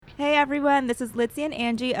Hey everyone, this is Litzy and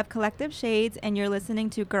Angie of Collective Shades, and you're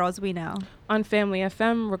listening to Girls We Know. On Family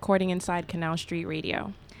FM, recording inside Canal Street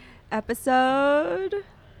Radio. Episode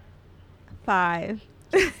 5.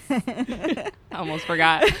 I almost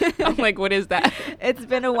forgot. I'm like, what is that? It's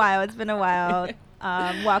been a while.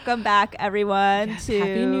 Welcome back, everyone, Yes,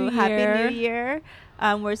 to Happy New Year.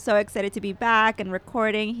 We're so excited to be back and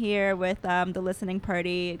recording here with the listening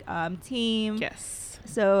party team. Yes.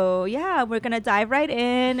 So, yeah, we're going to dive right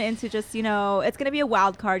into just, it's going to be a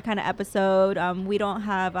wild card kind of episode. We don't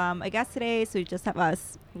have a guest today, so you just have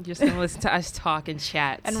us. You're just going to listen to us talk and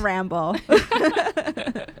chat. And ramble.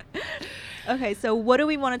 Okay, so what do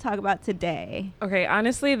we want to talk about today? Okay,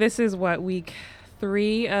 honestly, this is what, week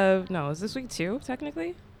 3 of... No, is this week 2,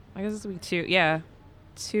 technically? I guess it's week 2. Yeah.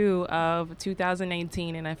 2 of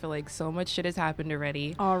 2019, and I feel like so much shit has happened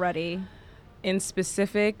already. In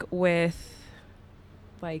specific with...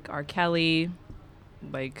 like R. Kelly,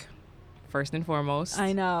 like first and foremost.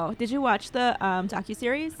 I know. Did you watch the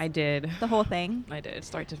docuseries? I did. The whole thing? I did,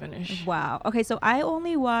 start to finish. Wow. Okay, so I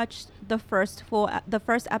only watched the first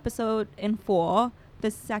episode in full.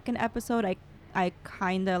 The second episode I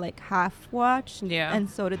kind of like half watched. Yeah. And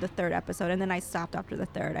so did the third episode, and then I stopped after the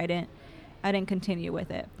third. I didn't continue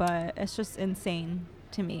with it, but it's just insane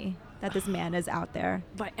to me that this man is out there.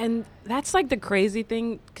 And that's like the crazy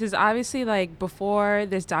thing, because obviously like before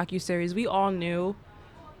this docuseries, we all knew,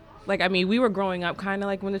 like, I mean, we were growing up kind of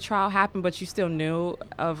like when the trial happened, but you still knew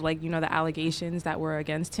of like, you know, the allegations that were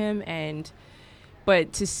against him.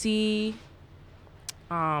 But to see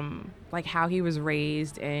like how he was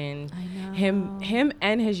raised and him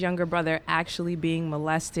and his younger brother actually being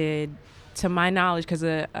molested, to my knowledge, because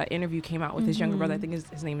an interview came out with his younger brother. I think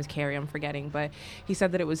his name is Carrie, I'm forgetting, but he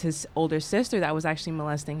said that it was his older sister that was actually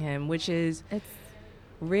molesting him, which is that's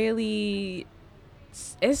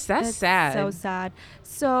sad. So sad.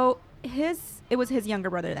 So it was his younger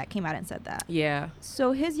brother that came out and said that. Yeah.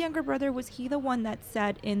 So his younger brother, was he the one that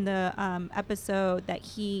said in the episode that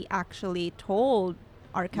he actually told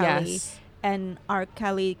R. Kelly? Yes. And R.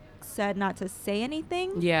 Kelly said not to say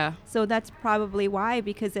anything? Yeah. So that's probably why,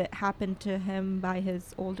 because it happened to him by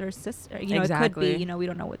his older sister. It could be, we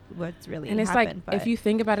don't know what's really happened. And it's like, if you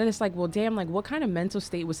think about it, it's like, well, damn, like what kind of mental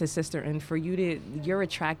state was his sister in for you're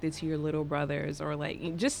attracted to your little brothers, or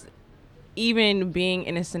like just even being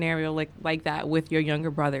in a scenario like that with your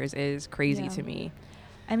younger brothers is crazy to me.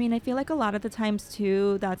 I mean, I feel like a lot of the times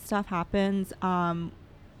too, that stuff happens,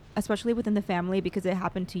 especially within the family, because it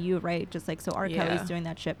happened to you, right? Just like, so R. Kelly's doing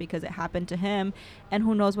that shit because it happened to him, and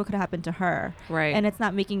who knows what could happen to her, right? And it's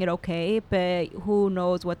not making it okay, but who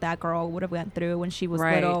knows what that girl would have went through when she was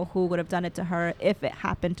little, who would have done it to her if it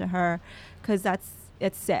happened to her, because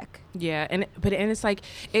it's sick. Yeah. And it's like,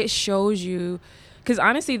 it shows you, because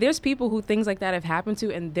honestly, there's people who things like that have happened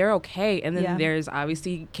to and they're okay, and then there's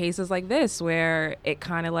obviously cases like this where it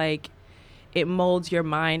kind of like it molds your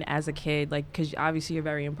mind as a kid, like, because obviously you're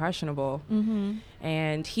very impressionable.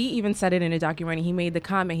 And he even said it in a documentary. He made the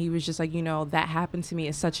comment, he was just like, that happened to me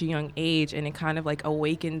at such a young age, and it kind of like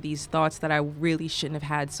awakened these thoughts that I really shouldn't have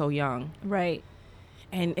had so young. Right.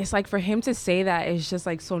 And it's like, for him to say that, it's just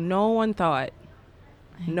like, so no one thought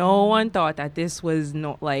that this was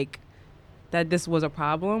that this was a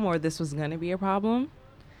problem, or this was gonna be a problem.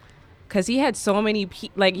 Because he had so many,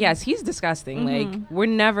 yes, he's disgusting. Like, we're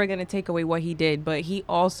never going to take away what he did. But he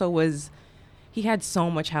also he had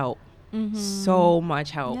so much help. So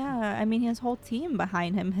much help. Yeah, I mean, his whole team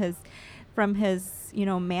behind him, from his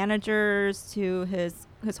managers to his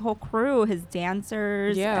whole crew, his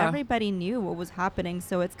dancers. Yeah. Everybody knew what was happening.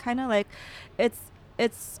 So it's kind of like,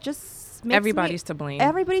 it's just... Everybody's to blame.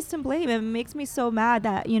 It makes me so mad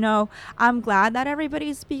that, I'm glad that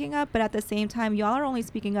everybody's speaking up, but at the same time, y'all are only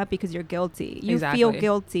speaking up because you're guilty. You feel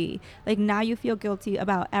guilty. Like, now you feel guilty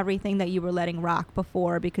about everything that you were letting rock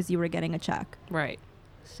before because you were getting a check. Right.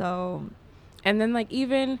 So. And then, like,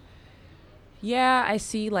 even, I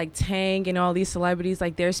see, like, Tang and all these celebrities,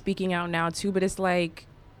 like, they're speaking out now, too, but it's like,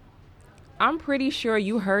 I'm pretty sure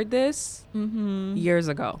you heard this years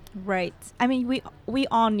ago. Right. I mean, we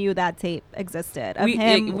all knew that tape existed of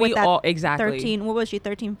him with that all, exactly. 13, what was she,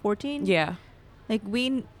 13, 14? Yeah. Like,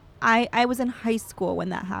 I was in high school when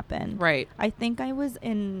that happened. Right. I think I was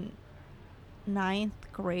in 9th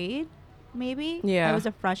grade, maybe. Yeah. I was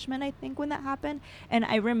a freshman, I think, when that happened. And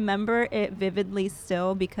I remember it vividly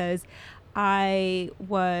still because I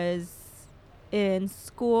was in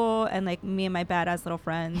school, and like me and my badass little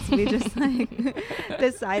friends, we just like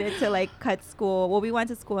decided to like cut school. Well, we went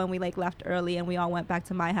to school and we like left early, and we all went back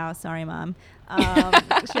to my house. Sorry, Mom.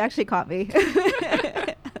 She actually caught me.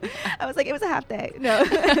 I was like, it was a half day. No.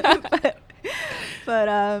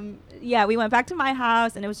 But yeah, we went back to my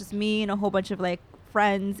house, and it was just me and a whole bunch of like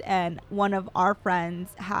friends, and one of our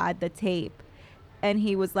friends had the tape, and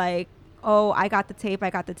he was like, oh, I got the tape,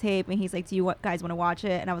 and he's like, do you guys want to watch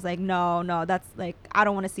it? And I was like, no, that's like, I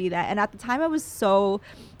don't want to see that. And at the time I was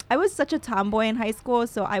such a tomboy in high school,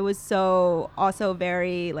 so I was so also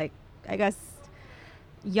very like, I guess,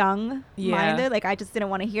 young minded. Like I just didn't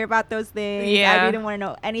want to hear about those things. I didn't want to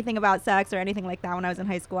know anything about sex or anything like that when I was in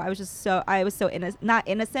high school. I was so not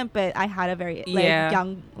innocent, but I had a very like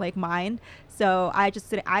young like mind. So I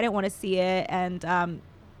didn't want to see it. And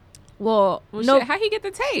well, no, how he get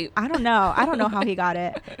the tape? I don't know how he got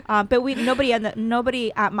it. But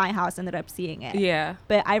nobody at my house ended up seeing it. Yeah.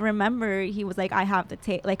 But I remember he was like, I have the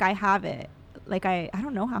tape. Like I have it. Like I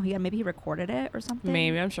don't know how maybe he recorded it or something.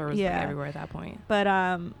 Maybe, I'm sure it was like everywhere at that point. But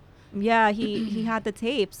yeah, he had the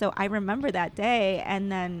tape. So I remember that day, and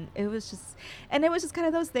then it was just kind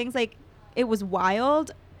of those things, like it was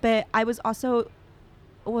wild, but I was also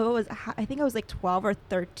I think I was like 12 or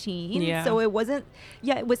 13. Yeah. So it wasn't,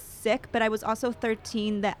 it was sick, but I was also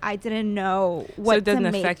 13 that I didn't know what to make. So it doesn't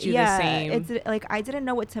affect you the same. It's like I didn't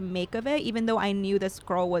know what to make of it, even though I knew this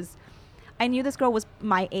girl was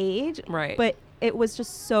my age. Right. But it was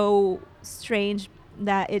just so strange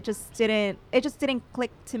that it just didn't click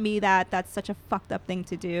to me that that's such a fucked up thing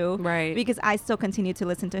to do. Right. Because I still continued to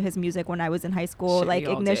listen to his music when I was in high school, like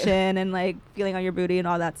Ignition and like Feeling on Your Booty and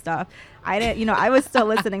all that stuff. I was still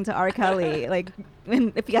listening to R. Kelly, like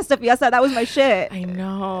in Fiesta, that was my shit. I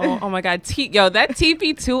know. Oh my God. That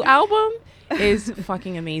TP2 album is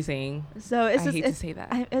fucking amazing. So I hate to say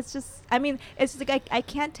that. It's like I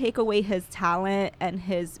can't take away his talent and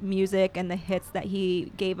his music and the hits that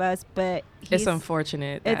he gave us, but it's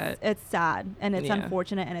unfortunate that it's sad, and it's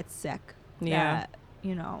unfortunate, and it's sick. Yeah.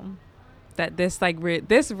 That this like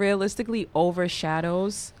this realistically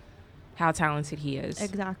overshadows how talented he is.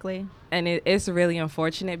 Exactly. And it's really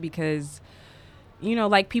unfortunate because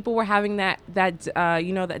like people were having that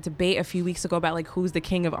debate a few weeks ago about like who's the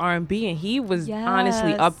king of R&B, and he was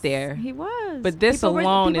honestly up there. He was. But this people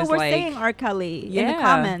were saying R. Kelly in the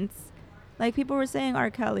comments. Like people were saying R.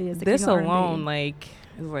 Kelly is the king of R&B. This alone, like,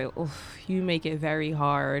 it's like, oof, you make it very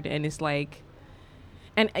hard, and it's like,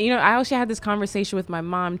 and I also had this conversation with my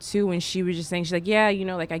mom too, and she was just saying, she's like, yeah,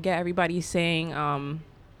 like I get everybody saying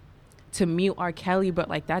to mute R. Kelly, but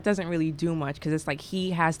like that doesn't really do much because it's like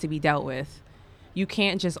he has to be dealt with. You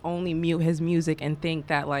can't just only mute his music and think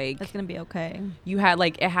that like that's gonna be okay. You had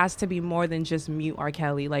like it has to be more than just mute R.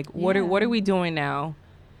 Kelly. Like what are we doing now?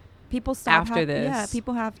 People stop after this. Yeah,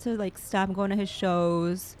 people have to like stop going to his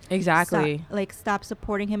shows. Exactly. Stop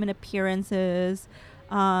supporting him in appearances.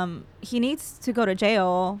 He needs to go to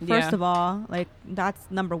jail first of all. Like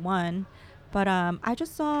that's number one. But I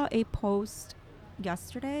just saw a post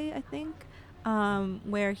yesterday, I think.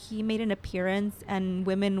 Where he made an appearance and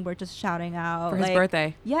women were just shouting out for his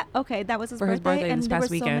birthday. Yeah, okay, that was his birthday, and there were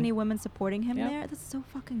so many women supporting him there. That's so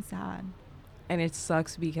fucking sad. And it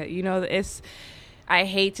sucks because I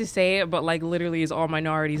hate to say it, but like literally it's all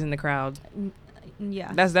minorities in the crowd.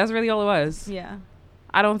 Yeah, that's really all it was. Yeah,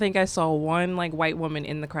 I don't think I saw one like white woman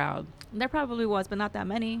in the crowd. There probably was, but not that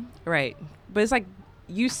many. Right, but it's like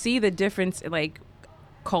you see the difference like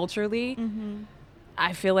culturally. Mm-hmm.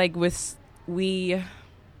 I feel like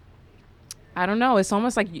I don't know. It's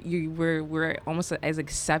almost like we're almost as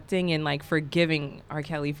accepting and like forgiving R.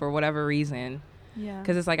 Kelly for whatever reason. Yeah.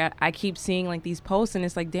 Because it's like I keep seeing like these posts, and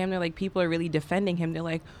it's like damn, they're like people are really defending him. They're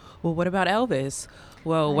like, well, what about Elvis?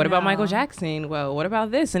 Well, what about Michael Jackson? Well, what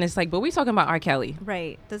about this? And it's like, but we talking about R. Kelly.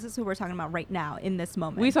 Right. This is who we're talking about right now in this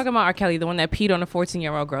moment. We talking about R. Kelly, the one that peed on a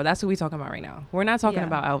 14-year-old girl. That's who we talking about right now. We're not talking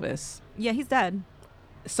about Elvis. Yeah, he's dead.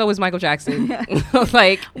 So is Michael Jackson.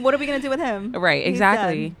 Like, what are we gonna do with him? Right,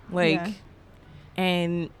 exactly. Like,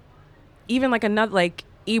 and even like another like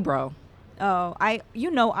Ebro. Oh,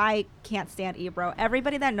 I can't stand Ebro.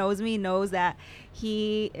 Everybody that knows me knows that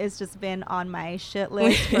he has just been on my shit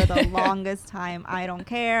list for the longest time. I don't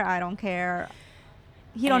care.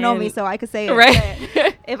 He don't know me, so I could say it.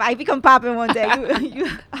 Right. If I become popping one day,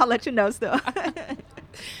 I'll let you know still.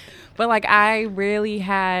 But like I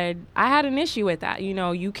had an issue with that.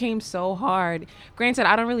 You came so hard. Granted,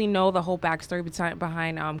 I don't really know the whole backstory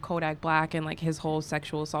behind Kodak Black and like his whole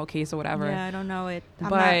sexual assault case or whatever. Yeah, I don't know it. I'm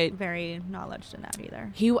not very knowledgeable in that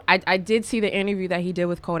either. I did see the interview that he did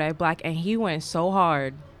with Kodak Black, and he went so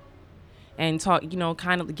hard and talk,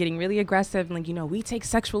 kind of getting really aggressive and like, we take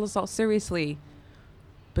sexual assault seriously.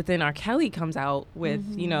 But then R. Kelly comes out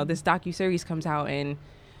with, this docuseries comes out, and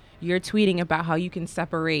you're tweeting about how you can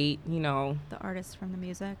separate, the artist from the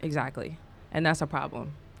music. Exactly. And that's a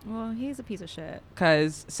problem. Well, he's a piece of shit.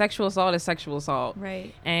 Because sexual assault is sexual assault.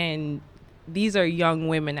 Right. And these are young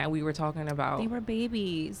women that we were talking about. They were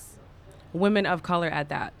babies. Women of color at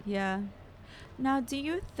that. Yeah. Now, do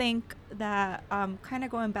you think that, kind of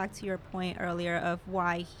going back to your point earlier of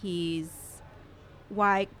why,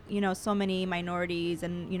 so many minorities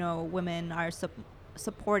and, women are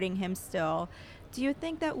supporting him still, do you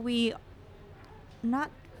think that we, not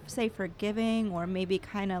say forgiving, or maybe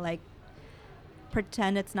kind of like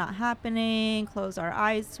pretend it's not happening, close our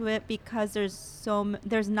eyes to it, because there's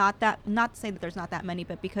not to say that there's not that many,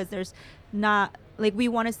 but because there's not, like, we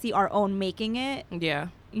want to see our own making it. Yeah.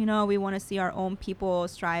 We want to see our own people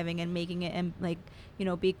striving and making it, and, like,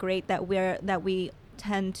 be great, that we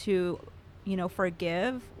tend to,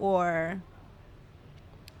 forgive, or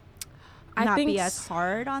not be as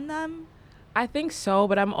hard on them. I think so,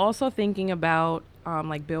 but I'm also thinking about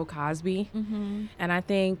like Bill Cosby. Mm-hmm. And I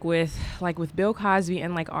think with Bill Cosby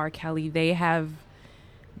and like R. Kelly, they have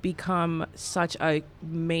become such a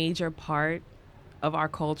major part of our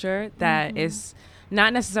culture that Mm-hmm. it's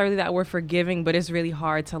not necessarily that we're forgiving, but it's really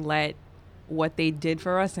hard to let what they did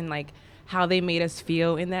for us and like how they made us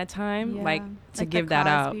feel in that time, Yeah. like to like give the that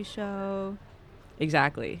up. Cosby Show.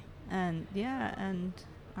 Exactly. And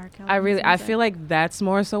R. Kelly. I feel like that's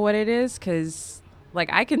more so what it is, because like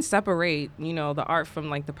I can separate, the art from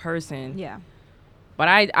like the person. Yeah.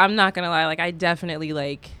 But I'm not gonna lie, like I definitely,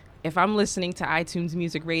 like, if I'm listening to iTunes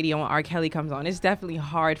Music Radio and R. Kelly comes on, it's definitely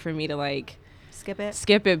hard for me to like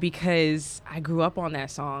skip it because I grew up on that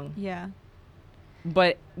song. Yeah.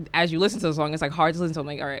 But as you listen to the song, it's like hard to listen to. I'm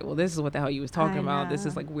like, all right, well, this is what the hell you was talking about. This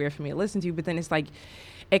is like weird for me to listen to. But then it's like,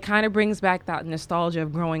 it kind of brings back that nostalgia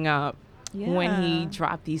of growing up when he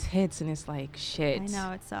dropped these hits, and it's like, shit. I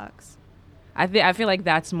know, it sucks. I feel like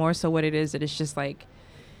that's more so what it is. That it's just like,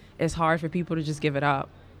 it's hard for people to just give it up.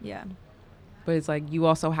 Yeah. But it's like, you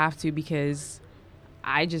also have to, because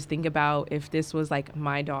I just think about if this was like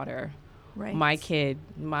my daughter, Right. my kid,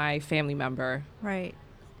 my family member. Right.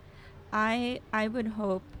 I would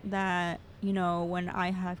hope that, when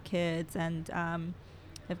I have kids, and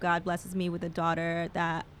if God blesses me with a daughter,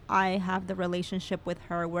 that I have the relationship with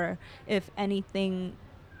her where if anything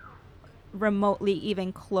remotely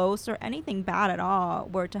even close or anything bad at all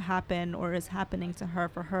were to happen or is happening to her,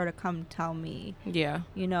 for her to come tell me. Yeah.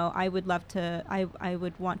 I would love to, I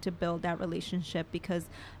would want to build that relationship, because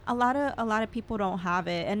a lot of people don't have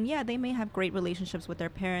it. And yeah, they may have great relationships with their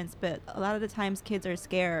parents, but a lot of the times kids are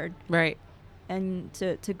scared. Right. And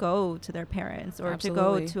to go to their parents, or Absolutely.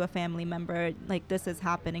 to go to a family member, like, this is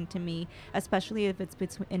happening to me, especially if it's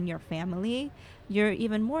in your family, you're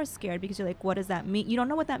even more scared, because you're like, what does that mean? You don't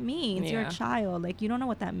know what that means. Yeah. You're a child. Like, you don't know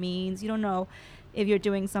what that means. You don't know if you're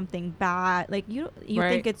doing something bad. Like, you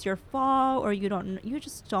Right. think it's your fault, or you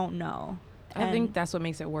just don't know. I think that's what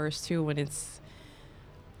makes it worse too, when it's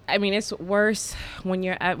worse when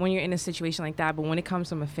you're in a situation like that, but when it comes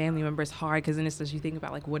from a family member, it's hard, because then it's just, you think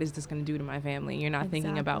about like, what is this going to do to my family? You're not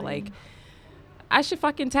thinking about like, I should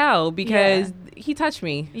fucking tell, because he touched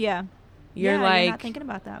me. Yeah. You're you're not thinking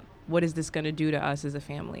about that. What is this going to do to us as a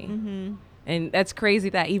family? Mm-hmm. And that's crazy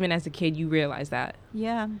that even as a kid, you realize that.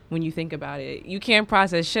 Yeah. When you think about it, you can't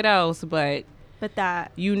process shit else, but that,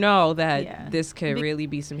 that this could really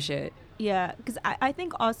be some shit. Yeah, because I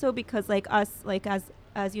think also, because like us, like as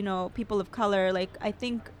people of color, like I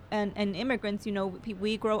think, and immigrants,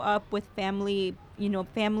 we grow up with family,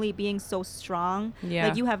 family being so strong. Yeah.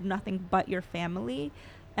 Like, you have nothing but your family.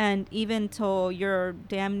 And even till you're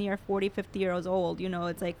damn near 40, 50 years old,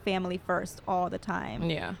 it's like family first all the time.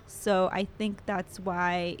 Yeah. So I think that's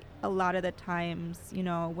why a lot of the times,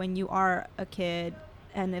 when you are a kid,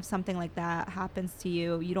 and if something like that happens to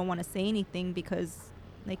you, you don't want to say anything, because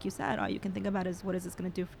like you said, all you can think about is, what is this going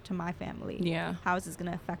to do to my family? Yeah. How is this going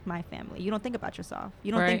to affect my family? You don't think about yourself.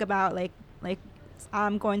 You don't Right. think about like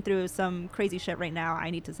I'm going through some crazy shit right now,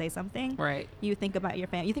 I need to say something. Right. You think about your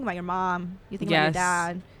family. You think about your mom. You think about your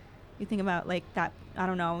dad. You think about like that, I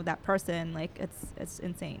don't know, that person. Like, it's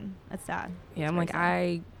insane. It's sad. Yeah. It's I'm like,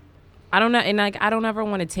 sad. I don't know. And like, I don't ever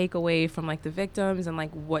want to take away from like the victims and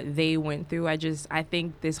like what they went through. I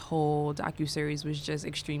think this whole docuseries was just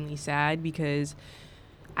extremely sad, because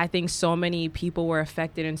I think so many people were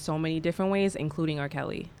affected in so many different ways, including R.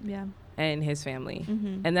 Kelly. Yeah. And his family.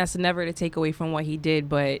 Mm-hmm. And that's never to take away from what he did,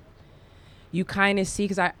 but you kind of see,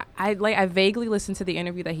 because I vaguely listened to the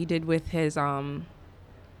interview that he did with his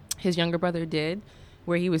younger brother did,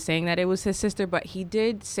 where he was saying that it was his sister, but he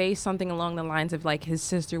did say something along the lines of like, his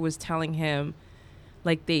sister was telling him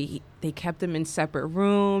like they kept him in separate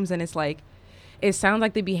rooms, and it's like, it sounds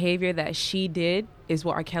like the behavior that she did is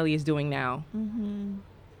what R. Kelly is doing now. Mm-hmm.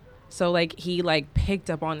 So like he like picked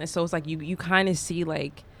up on this. So it's like you kind of see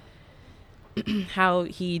like how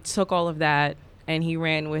he took all of that and he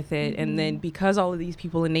ran with it. And then because all of these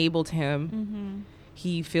people enabled him,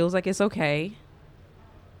 he feels like it's okay.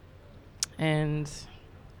 And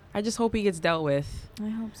I just hope he gets dealt with. I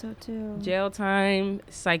hope so too. Jail time,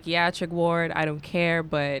 psychiatric ward, I don't care,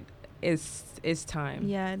 but it's time.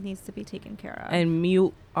 Yeah, it needs to be taken care of. And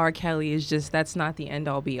mute R. Kelly is just, that's not the end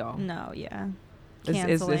all be all. No, yeah.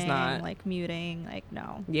 It's not. Like muting, like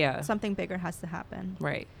no. Yeah. Something bigger has to happen.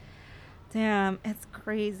 Right. Damn, it's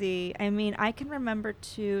crazy. I mean, I can remember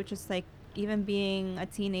too, just like even being a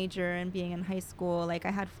teenager and being in high school, like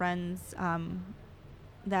I had friends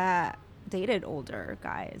that dated older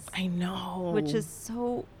guys. I know. Which is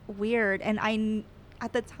so weird. And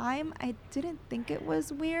at the time, I didn't think it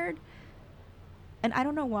was weird. And I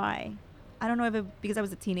don't know why. I don't know if it because I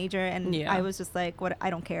was a teenager and I was just like, what, I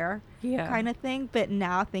don't care kind of thing. But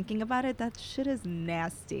now thinking about it, that shit is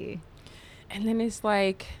nasty. And then it's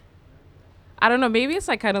like, I don't know, maybe it's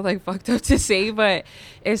like kind of like fucked up to say, but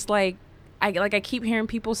it's like, I keep hearing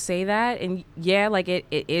people say that, and yeah, like it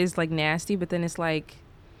is like nasty, but then it's like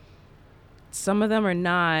some of them are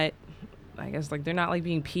not, I guess, like they're not like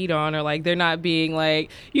being peed on, or like they're not being like,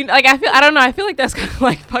 you know, like I don't know, I feel like that's kind of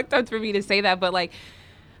like fucked up for me to say that, but like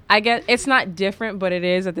I guess it's not different, but it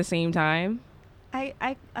is at the same time.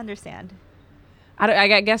 I understand.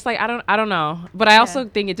 I guess like I don't know, but I also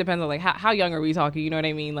think it depends on like how young are we talking, you know what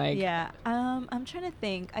I mean? Like I'm trying to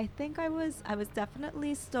think. I think I was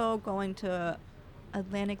definitely still going to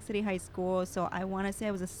Atlantic City High School, so I want to say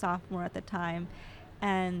I was a sophomore at the time,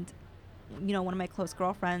 and you know, one of my close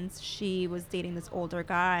girlfriends, she was dating this older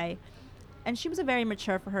guy, and she was a very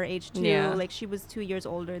mature for her age too. Like she was 2 years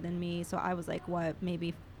older than me, so I was like what,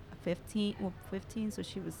 maybe 15, so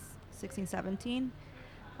she was 16, 17.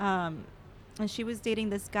 And she was dating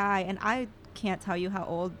this guy, and I can't tell you how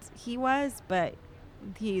old he was, but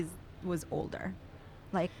he was older,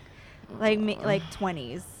 like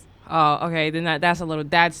 20s. Oh, okay. Then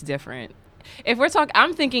that's different. If we're talking,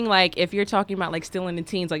 I'm thinking like if you're talking about like still in the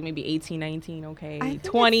teens, like maybe 18, 19, okay,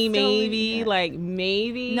 20 maybe, like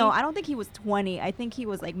maybe. No, I don't think he was 20. I think he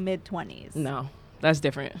was like mid 20s. No. That's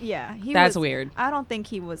different. Yeah, that's weird. I don't think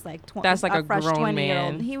he was like 20. That's like a fresh grown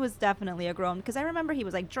 20-year-old. man. He was definitely a grown, because I remember he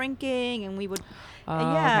was like drinking, and we would. Okay.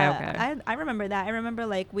 I remember that. I remember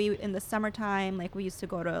like we in the summertime, like we used to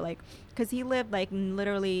go to like, because he lived like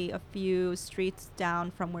literally a few streets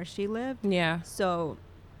down from where she lived. Yeah. So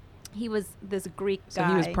he was this Greek guy. So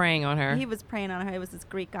he was preying on her. He was preying on her. It was this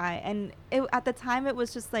Greek guy, and at the time it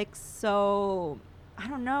was just like so. I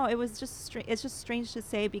don't know. It was just it's just strange to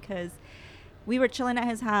say, because we were chilling at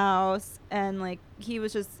his house, and like he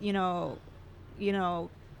was just you know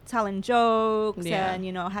telling jokes and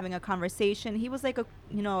having a conversation. He was like a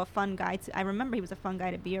fun guy I remember he was a fun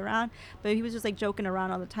guy to be around, but he was just like joking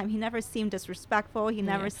around all the time. He never seemed disrespectful. He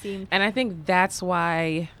never seemed. And I think that's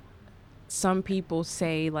why some people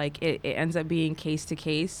say like it ends up being case to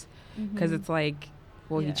case, because it's like,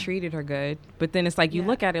 well, he treated her good, but then it's like you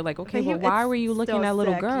look at it like, okay, well, why were you looking at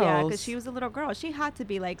little girls? Yeah, because she was a little girl. She had to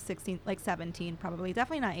be like 16, like 17, probably.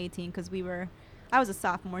 Definitely not 18, because I was a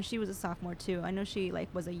sophomore. She was a sophomore too. I know she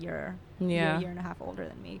like was a year and a half older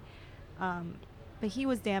than me. But he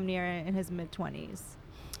was damn near in his mid 20s.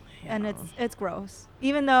 And it's gross.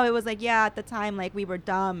 Even though it was like, at the time, like we were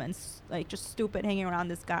dumb and like just stupid hanging around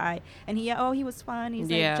this guy. And he was fun. He's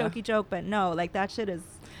like jokey joke, but no, like that shit is.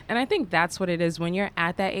 And I think that's what it is. When you're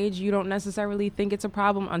at that age, you don't necessarily think it's a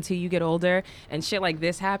problem until you get older and shit like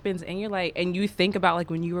this happens. And you're like, and you think about like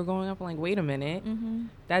when you were growing up, like, wait a minute,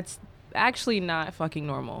 that's actually not fucking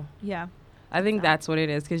normal. Yeah. I think that's what it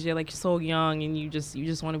is, because you're like so young and you just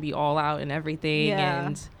want to be all out and everything. Yeah.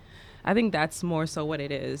 And I think that's more so what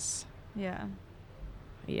it is. Yeah.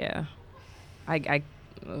 Yeah. I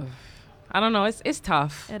don't know. It's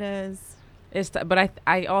tough. It is. But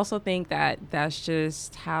I also think that that's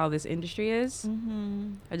just how this industry is.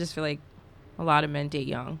 I just feel like a lot of men date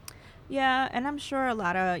young. Yeah, and I'm sure a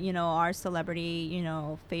lot of, our celebrity,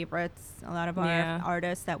 favorites, a lot of our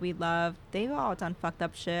artists that we love, they've all done fucked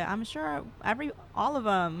up shit. I'm sure all of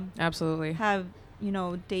them absolutely have,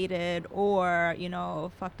 dated or,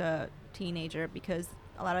 fucked a teenager, because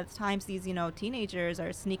a lot of the times these, teenagers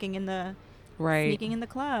are sneaking in the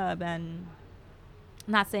club, and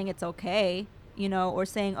I'm not saying it's okay, or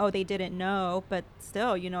saying, oh, they didn't know, but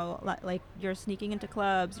still, like you're sneaking into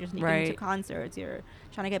clubs, you're sneaking into concerts, you're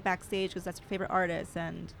trying to get backstage because that's your favorite artist.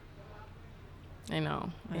 And I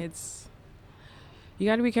know it's, you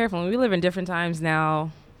got to be careful. We live in different times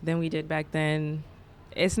now than we did back then.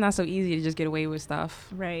 It's not so easy to just get away with stuff.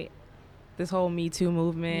 Right. this whole Me Too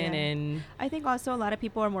movement. And I think also a lot of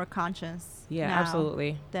people are more conscious now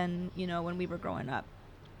absolutely, than, you know, when we were growing up.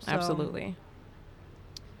 So. Absolutely.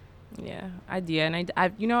 And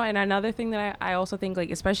I you know, and another thing that I also think, like,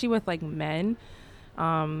 especially with like men,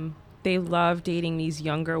 they love dating these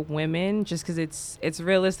younger women just because it's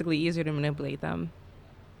realistically easier to manipulate them.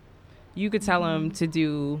 You could tell them to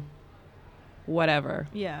do whatever.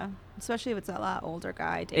 Yeah, especially if it's a lot older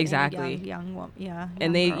guy dating exactly. a young woman. Yeah,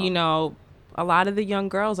 and they, girl. you know, a lot of the young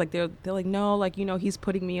girls, like they're like, no, like, you know, he's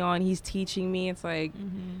putting me on, he's teaching me. It's like,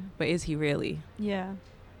 but is he really? Yeah.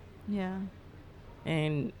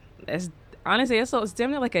 And it's honestly, it's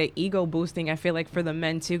definitely like an ego boosting, I feel like, for the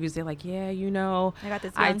men too, because they're like, yeah, you know, I got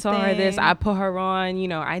this. I told her this, I put her on, you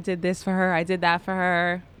know, I did this for her, I did that for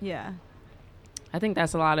her. Yeah. I think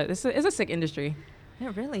that's a lot of it's a sick industry.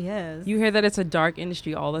 It really is. You hear that it's a dark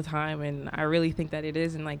industry all the time, and I really think that it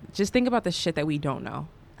is. And like, just think about the shit that we don't know.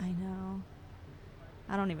 I know.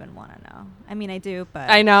 I don't even want to know. I mean, I do, but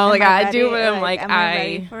I know, like, I do, but I'm like, am I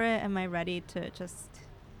ready for it? Am I ready to just?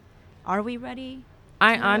 Are we ready?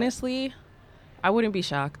 I honestly, I wouldn't be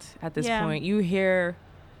shocked at this point. You hear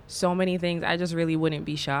so many things. I just really wouldn't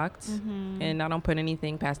be shocked, and I don't put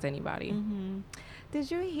anything past anybody. Did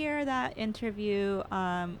you hear that interview?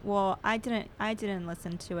 Well, I didn't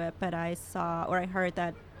listen to it, but I saw or I heard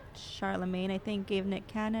that Charlemagne, I think, gave Nick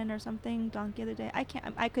Cannon or something donkey of the day. I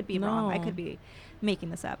could be wrong. I could be making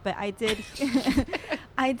this up, but I did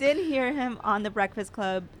I did hear him on the Breakfast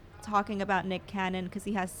Club talking about Nick Cannon because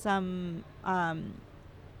he has some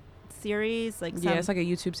series, like it's like a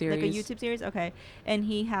YouTube series. Okay. And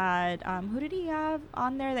he had who did he have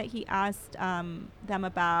on there that he asked them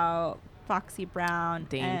about? Foxy Brown,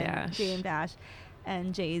 Dame Dash,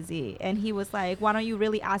 and Jay-Z, and he was like, why don't you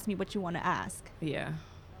really ask me what you want to ask? Yeah.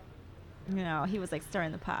 You know, he was like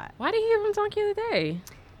stirring the pot. Why did he give him Donkey of the Day?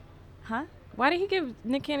 Huh? Why did he give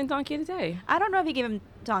Nick Cannon Donkey of the Day? I don't know if he gave him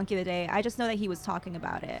Donkey of the Day. I just know that he was talking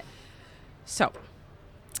about it. So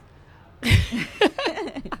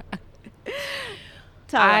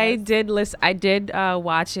I did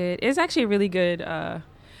watch it. It's actually really good.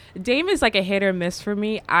 Dame is like a hit or miss for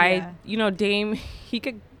me. You know, Dame, he's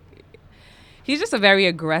just a very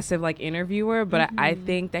aggressive like interviewer, but I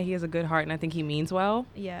think that he has a good heart and I think he means well.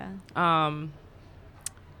 Yeah.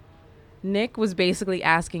 Nick was basically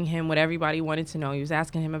asking him what everybody wanted to know. He was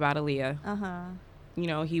asking him about Aaliyah. You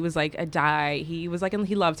know, he was like he was like,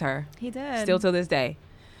 he loved her. He did. Still to this day.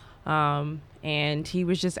 And he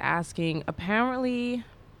was just asking, apparently,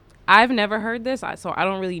 I've never heard this, so I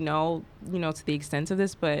don't really know, you know, to the extent of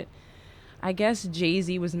this, but I guess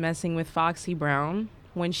Jay-Z was messing with Foxy Brown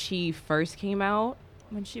when she first came out.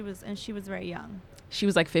 And she was very young. She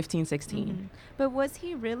was like 15, 16. But was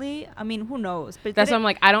he really? I mean, who knows? But that's what I'm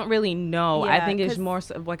like, I don't really know. I think it's more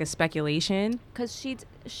of like a speculation. Because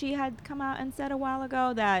she had come out and said a while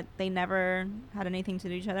ago that they never had anything to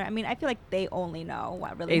do with each other. I mean, I feel like they only know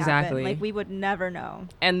what really happened. Like, we would never know.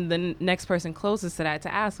 And the next person closest to that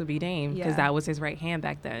to ask would be Dame, because that was his right hand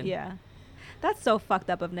back then. Yeah. That's so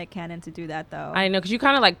fucked up of Nick Cannon to do that, though. I know, because you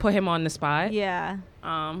kind of like put him on the spot. Yeah.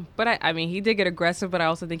 But I mean, he did get aggressive, but I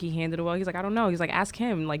also think he handled it well. He's like, I don't know. He's like, ask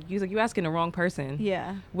him. Like, he's like, you asking the wrong person.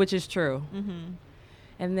 Yeah. Which is true.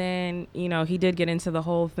 And then, you know, he did get into the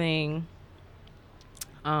whole thing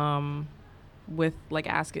with like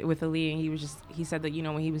with Aaliyah, and he said that, you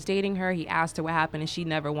know, when he was dating her, he asked her what happened and she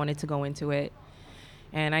never wanted to go into it.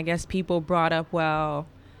 And I guess people brought up, well,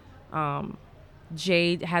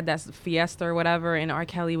 Jade had that fiesta or whatever, and R.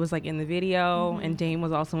 Kelly was like in the video, and Dame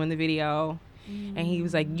was also in the video. And he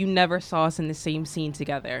was like, you never saw us in the same scene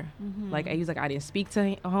together. Like, he was like, I didn't speak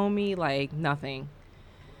to a homie, like nothing.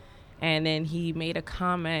 And then he made a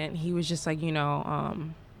comment. He was just like, you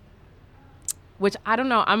know, which I don't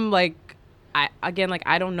know. I'm like, I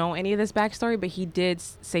don't know any of this backstory, but he did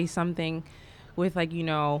say something with like, you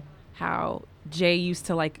know, how Jay used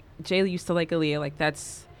to like Aaliyah. Like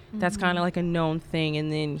that's kind of like a known thing.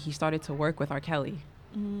 And then he started to work with R. Kelly.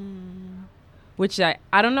 Which I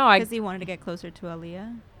don't know. Because he wanted to get closer to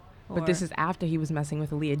Aaliyah? But this is after he was messing with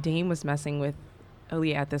Aaliyah. Dame was messing with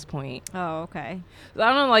Aaliyah at this point. Oh, okay. So I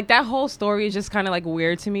don't know. Like, that whole story is just kind of like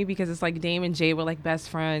weird to me because it's like Dame and Jay were like best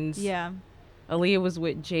friends. Yeah. Aaliyah was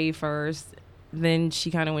with Jay first. Then she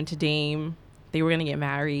kind of went to Dame. They were going to get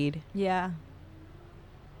married. Yeah.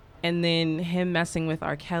 And then him messing with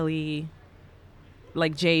R. Kelly,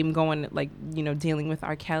 like Jay going, like, you know, dealing with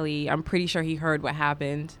R. Kelly. I'm pretty sure he heard what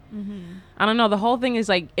happened. I don't know. The whole thing is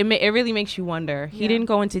like, it really makes you wonder. He didn't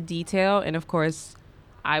go into detail. And of course,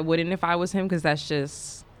 I wouldn't if I was him, because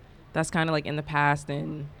that's kind of like in the past.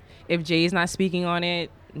 And if Jay's not speaking on it,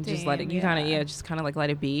 just let it, just kind of like let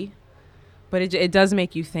it be. But it does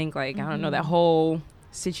make you think, like, I don't know, that whole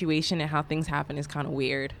situation and how things happen is kind of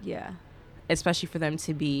weird. Yeah. Especially for them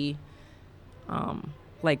to be,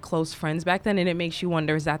 like, close friends back then. And it makes you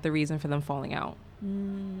wonder, is that the reason for them falling out?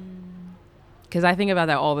 Because I think about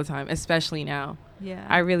that all the time, especially now. Yeah.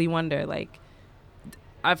 I really wonder, like,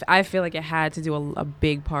 I feel like it had to do a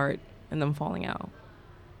big part in them falling out.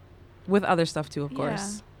 With other stuff, too, of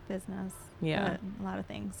course. Business. Yeah. But a lot of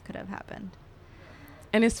things could have happened.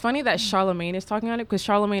 And it's funny that Charlemagne is talking on it, because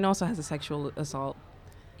Charlemagne also has a sexual assault.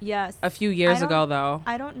 Yes. A few years ago, though.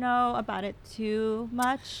 I don't know about it too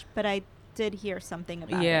much, but I did hear something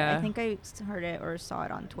about it. I think I heard it or saw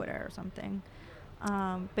it on Twitter or something.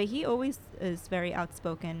 But he always is very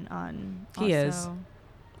outspoken on. He is.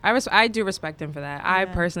 I do respect him for that.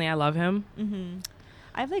 Yeah. I love him.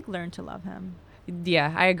 I've like learned to love him.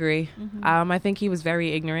 Yeah, I agree. I think he was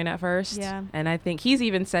very ignorant at first. Yeah. And I think he's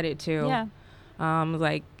even said it too. Yeah.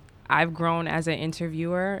 Like, I've grown as an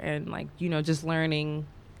interviewer and, like, you know, just learning,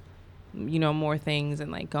 you know, more things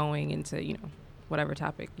and, like, going into, you know, whatever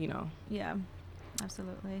topic, you know. Yeah,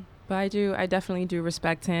 absolutely. But I definitely do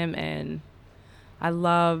respect him, and I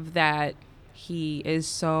love that he is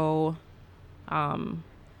so,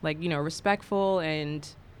 like, you know, respectful and,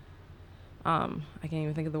 I can't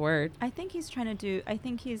even think of the word. I think he's,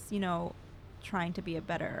 you know, trying to be a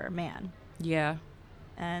better man. Yeah.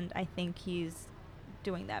 And I think he's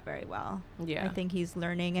doing that very well. Yeah. I think he's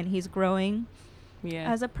learning and he's growing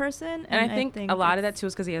as a person. And I think a lot of that, too,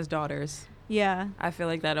 is because he has daughters. Yeah. I feel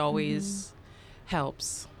like that always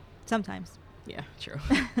helps. Sometimes. Yeah, true.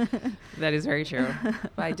 That is very true.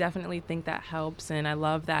 But I definitely think that helps. And I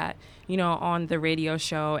love that, you know, on the radio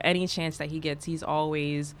show, any chance that he gets, he's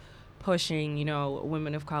always pushing, you know,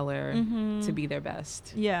 women of color to be their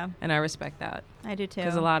best. Yeah. And I respect that. I do, too.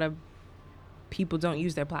 Because a lot of people don't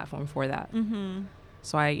use their platform for that.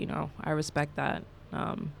 So I respect that.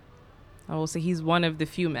 I will say he's one of the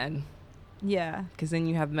few men. Yeah. Because then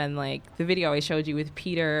you have men like the video I showed you with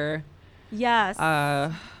Peter. Yes.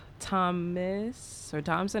 Thomas or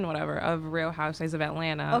Thompson, whatever, of Real Housewives of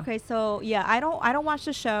Atlanta. Okay, so yeah, I don't watch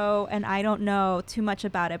the show and I don't know too much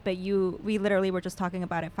about it, but we literally were just talking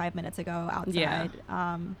about it 5 minutes ago outside.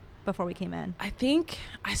 Yeah. Before we came in.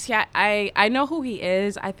 I know who he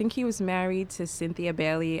is. I think he was married to Cynthia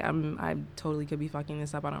Bailey. I totally could be fucking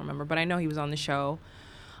this up. I don't remember, but I know he was on the show.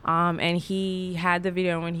 And he had the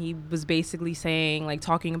video when he was basically saying, like,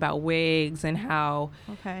 talking about wigs and how,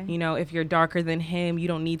 you know, if you're darker than him, you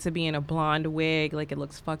don't need to be in a blonde wig. Like, it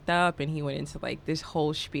looks fucked up. And he went into, like, this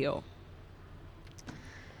whole spiel.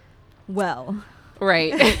 Well.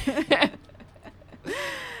 Right.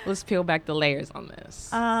 Let's peel back the layers on this.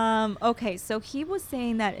 Okay, so he was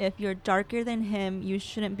saying that if you're darker than him, you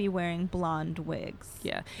shouldn't be wearing blonde wigs.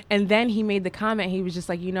 Yeah. And then he made the comment, he was just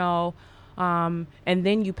like, you know, and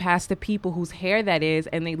then you pass the people whose hair that is,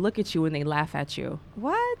 and they look at you and they laugh at you.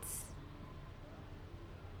 What?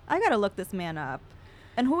 I gotta look this man up.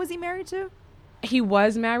 And who was he married to? He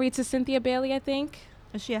was married to Cynthia Bailey, I think.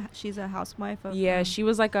 Is she's a housewife of... Yeah, she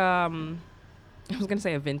was like I was going to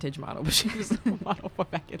say a vintage model, but she was a model for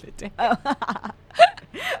back in the day. Oh.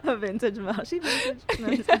 A vintage model. She vintage.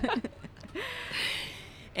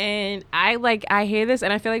 And I hear this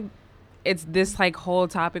and I feel like it's this like whole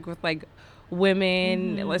topic with like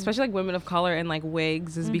women, especially like women of color and like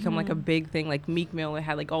wigs has become like a big thing. Like Meek Mill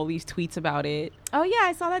had like all these tweets about it. Oh yeah,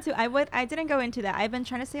 I saw that too. I didn't go into that. I've been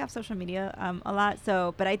trying to stay off social media a lot,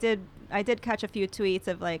 but I did catch a few tweets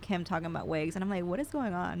of like him talking about wigs and I'm like, what is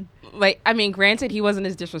going on? Like, I mean, granted he wasn't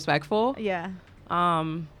as disrespectful. Yeah.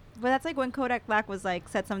 But that's like when Kodak Black was like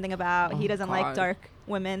said something about he doesn't like dark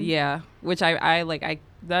women. Yeah, which I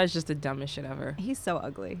that's just the dumbest shit ever. He's so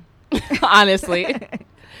ugly. Honestly.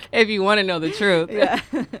 If you want to know the truth. Yeah.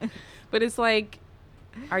 But it's like,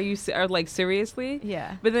 are like seriously?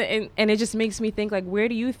 Yeah. But then, and it just makes me think like, where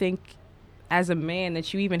do you think as a man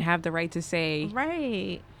that you even have the right to say?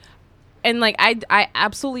 Right. And like, I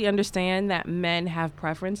absolutely understand that men have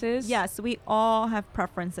preferences. Yes, we all have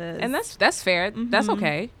preferences. And that's fair. That's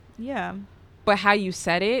okay. Yeah. But how you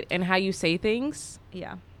said it and how you say things.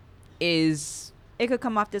 Yeah. It could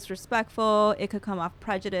come off disrespectful. It could come off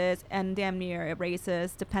prejudice and damn near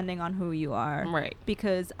racist, depending on who you are. Right.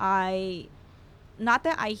 Because not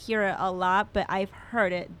that I hear it a lot, but I've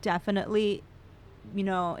heard it definitely, you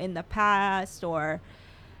know, in the past or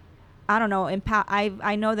I don't know.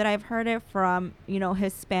 I know that I've heard it from, you know,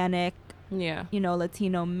 Hispanic, you know,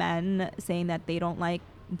 Latino men saying that they don't like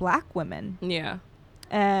black women. Yeah.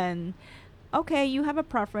 And okay, you have a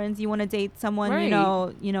preference. You want to date someone, Right.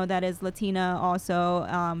 you know that is Latina also,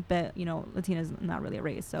 but Latina is not really a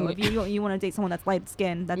race. So if you want to date someone that's light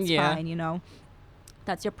skinned, that's Yeah. fine.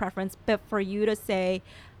 That's your preference. But for you to say,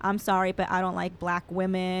 I'm sorry, but I don't like black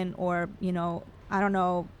women, or I don't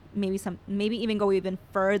know, maybe even go even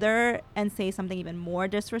further and say something even more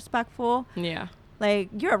disrespectful. Yeah. Like,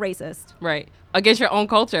 you're a racist. Right. Against your own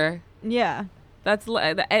culture. Yeah. That's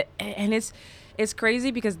and it's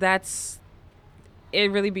crazy because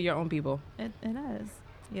it really be your own people. It is.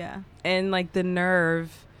 Yeah. And like the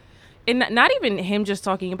nerve, and not even him just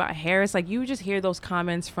talking about Harris, like you just hear those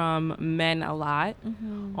comments from men a lot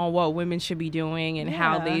on what women should be doing and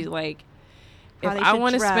how they like, if I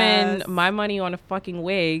want to spend my money on a fucking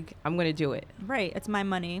wig, I'm going to do it. Right. It's my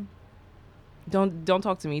money. Don't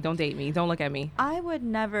talk to me. Don't date me. Don't look at me. I would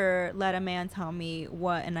never let a man tell me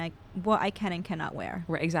what I can and cannot wear.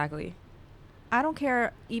 Right. Exactly. I don't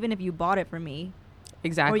care even if you bought it for me.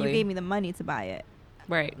 Exactly. Or you gave me the money to buy it.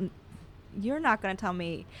 Right. You're not going to tell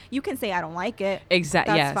me. You can say I don't like it.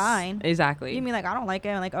 Exactly. That's fine. Exactly. You mean like I don't like it?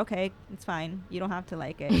 I'm like, okay, it's fine. You don't have to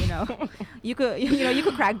like it. You could you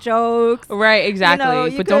could crack jokes. Right.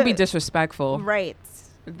 Exactly. But don't be disrespectful. Right.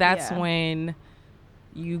 That's when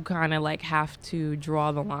you kind of like have to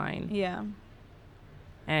draw the line. Yeah.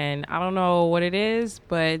 And I don't know what it is,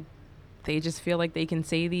 but they just feel like they can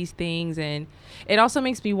say these things, and it also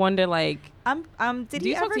makes me wonder, like, did do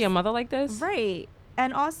you talk to your mother like this? Right.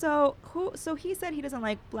 And also, so he said he doesn't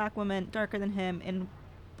like black women darker than him in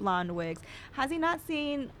blonde wigs. Has he not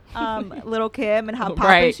seen Little Kim and how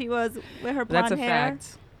poppy she was with her blonde hair?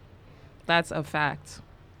 That's a fact.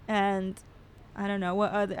 And I don't know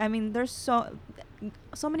what other. I mean, there's so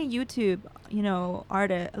many YouTube,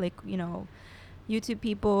 artists, like YouTube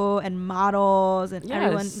people and models and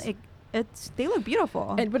everyone. They look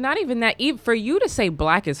beautiful. But not even that. For you to say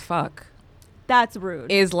black as fuck, that's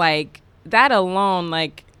rude. Is like that alone.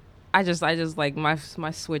 Like, I just like my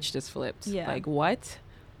switch just flipped. Yeah. Like, what?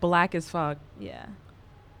 Black as fuck. Yeah.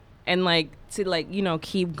 And like to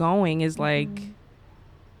keep going is like,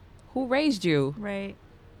 who raised you? Right.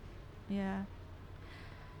 Yeah.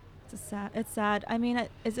 It's sad. I mean,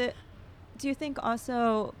 do you think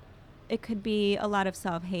also it could be a lot of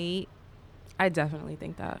self-hate? I definitely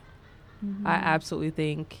think that. I absolutely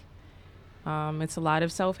think it's a lot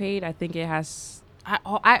of self-hate. I think it has.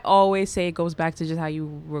 I always say it goes back to just how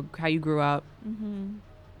you grew up.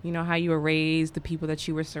 How you were raised, the people that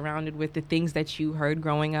you were surrounded with, the things that you heard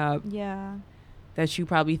growing up. Yeah. That you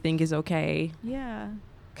probably think is okay. Yeah.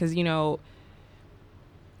 Because I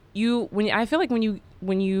feel like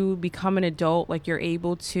when you become an adult, like you're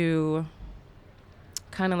able to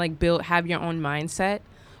kind of like have your own mindset,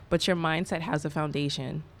 but your mindset has a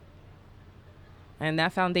foundation. And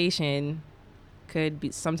that foundation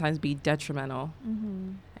could sometimes be detrimental.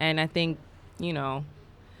 And I think,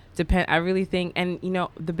 I really think, and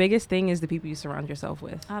the biggest thing is the people you surround yourself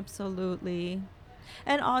with. Absolutely.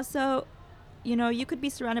 And also, you could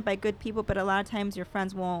be surrounded by good people, but a lot of times your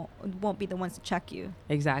friends won't be the ones to check you.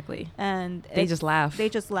 Exactly. And they just laugh. They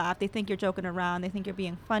think you're joking around. They think you're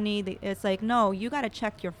being funny. It's like, no, you got to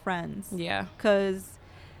check your friends. Yeah. Because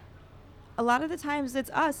a lot of the times it's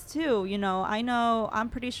us too. I'm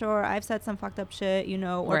pretty sure I've said some fucked up shit,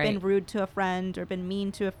 or been rude to a friend or been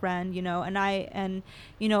mean to a friend, and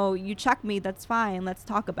you check me, that's fine. Let's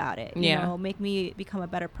talk about it. Make me become a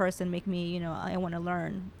better person. Make me, I want to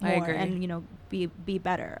learn more. I agree. And, be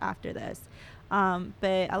better after this.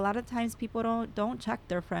 But a lot of times people don't check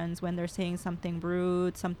their friends when they're saying something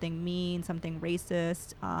rude, something mean, something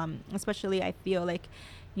racist. Especially I feel like,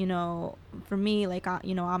 for me, like,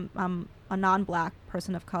 I'm a non-black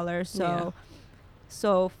person of color.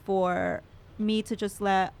 So for me to just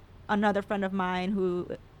let another friend of mine who,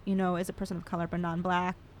 is a person of color but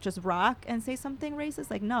non-black just rock and say something racist,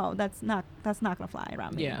 like, no, that's not gonna fly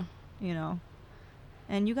around me. Yeah.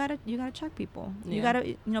 And you gotta check people. Yeah. You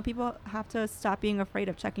gotta, people have to stop being afraid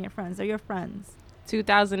of checking your friends. They're your friends.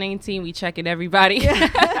 2018, we checking everybody.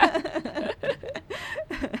 Yeah.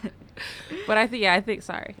 But I think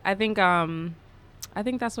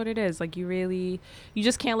that's what it is. Like, you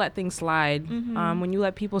just can't let things slide. When you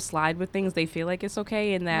let people slide with things, they feel like it's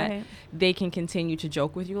okay and that they can continue to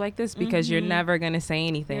joke with you like this because you're never going to say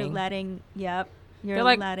anything. You're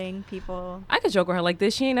letting people. I could joke with her like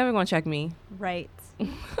this. She ain't never going to check me. Right.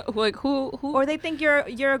 Like, who? Or they think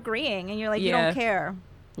you're agreeing and you're like, you don't care.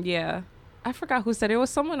 Yeah. I forgot who said it. It was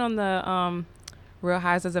someone on the Real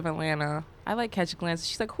Housewives of Atlanta. I like catch a glance.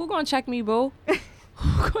 She's like, who gonna check me, boo?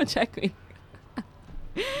 Who gonna check me?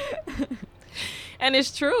 And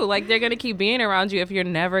it's true. Like, they're gonna keep being around you if you're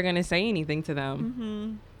never gonna say anything to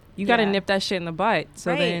them. You got to nip that shit in the butt.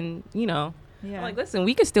 So then, you know, yeah. I'm like, listen,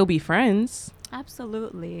 we could still be friends.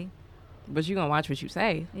 Absolutely. But you're going to watch what you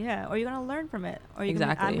say. Yeah. Or you're going to learn from it. Or you're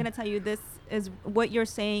exactly. I'm going to tell you this is what you're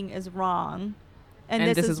saying is wrong.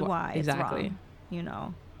 And this is why it's wrong. You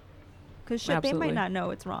know. Because shit, they might not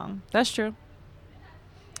know it's wrong. That's true.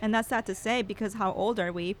 And that's sad to say because how old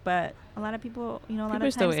are we? But a lot of people, you know, people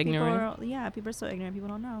are still ignorant. People are still ignorant. People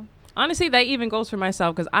don't know. Honestly, that even goes for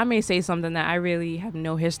myself because I may say something that I really have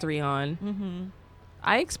no history on. Mm-hmm.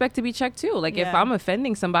 I expect to be checked too. Like if I'm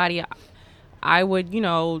offending somebody, I would, you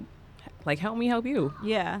know, like help me help you.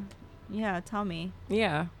 Yeah. Yeah. Tell me.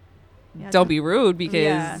 Yeah. Don't be rude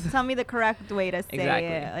because. Tell me the correct way to say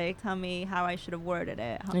it. Like tell me how I should have worded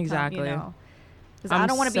it. Exactly. You know. Because I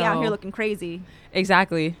don't want to be out here looking crazy.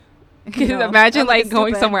 Exactly. Because imagine like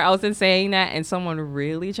going somewhere else and saying that and someone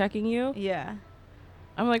really checking you. Yeah.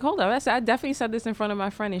 I'm like, hold up. I definitely said this in front of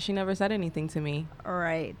my friend and she never said anything to me.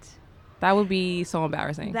 Right. That would be so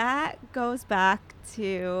embarrassing. That goes back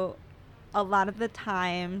to a lot of the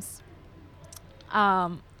times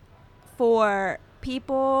for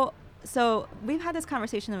people. So we've had this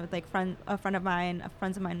conversation with like friends of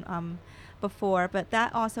mine before, but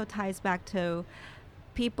that also ties back to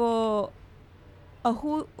people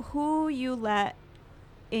who you let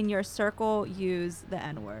in your circle use the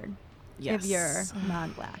N-word. Yes. If you're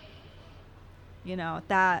non-black, you know,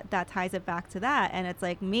 that ties it back to that. And it's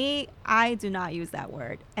like me, I do not use that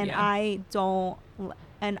word, and I don't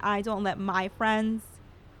let my friends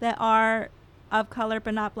that are of color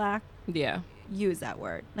but not black use that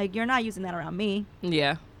word. Like, you're not using that around me.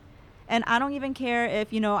 Yeah. And I don't even care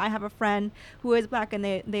if, you know, I have a friend who is black and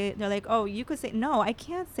they're like, oh, you could say, no, I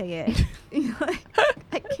can't say it.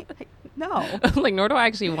 I can't, no. Like, nor do I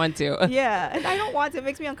actually want to. Yeah. And I don't want to. It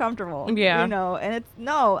makes me uncomfortable. Yeah. You know, and it's,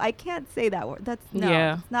 no, I can't say that word. That's, no.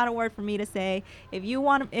 Yeah. It's not a word for me to say. If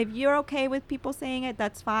you're okay with people saying it,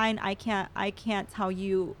 that's fine. I can't tell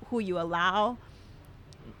you who you allow,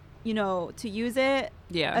 you know, to use it.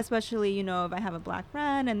 Yeah. Especially, you know, if I have a black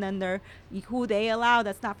friend and then who they allow,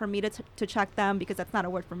 that's not for me to check them because that's not a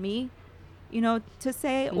word for me, you know, to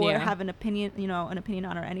say or have an opinion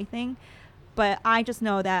on or anything. But I just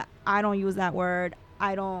know that I don't use that word.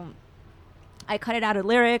 I cut it out of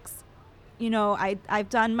lyrics. You know, I've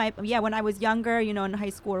done when I was younger, you know, in high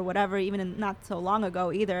school or whatever, even not so long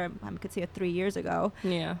ago either. I could say 3 years ago.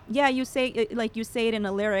 Yeah. Yeah, you say it in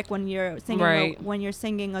a lyric when you're singing when you're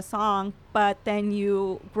singing a song, but then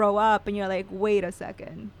you grow up and you're like, wait a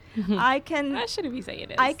second, I shouldn't be saying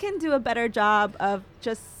this. I can do a better job of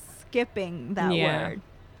just skipping that word,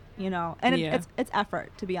 you know, and it's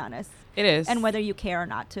effort, to be honest. It is, and whether you care or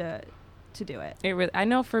not to do it. I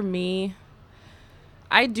know for me.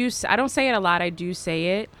 I don't say it a lot. I do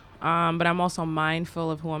say it, but I'm also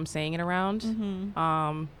mindful of who I'm saying it around.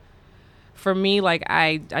 Mm-hmm. For me, like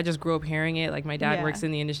I just grew up hearing it. Like my dad works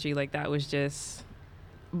in the industry. Like that was just.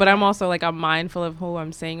 But I'm also like I'm mindful of who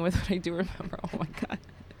I'm saying it with. But I do remember. Oh my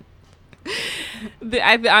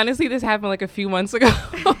god. Honestly, this happened like a few months ago.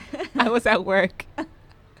 I was at work,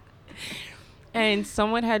 and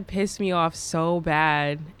someone had pissed me off so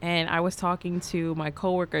bad, and I was talking to my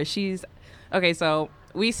coworker. Okay, so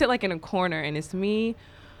we sit like in a corner and it's me,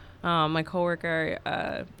 my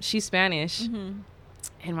coworker, she's Spanish, and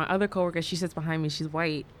my other coworker, she sits behind me, she's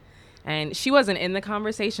white, and she wasn't in the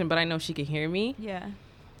conversation, but I know she could hear me. Yeah.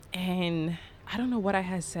 And I don't know what I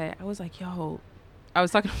had said. I was like, yo, I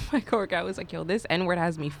was talking to my coworker, I was like, yo, this N-word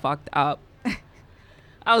has me fucked up.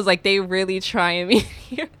 I was like, they really trying me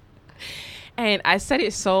here. And I said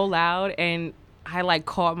it so loud, and I like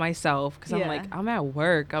caught myself because I'm like, I'm at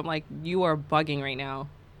work. I'm like, you are bugging right now.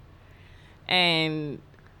 And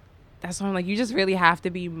that's why I'm like, you just really have to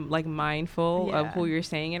be like mindful of who you're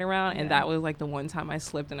saying it around. And that was like the one time I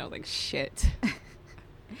slipped and I was like, shit.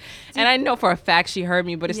 And I know for a fact she heard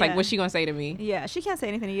me, but it's like, what's she going to say to me? Yeah, she can't say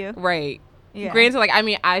anything to you. Right. Yeah. Granted, like, I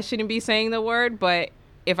mean, I shouldn't be saying the word, but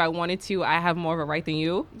if I wanted to, I have more of a right than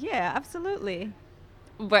you. Yeah, absolutely.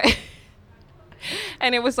 But...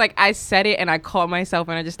 And it was like I said it and I caught myself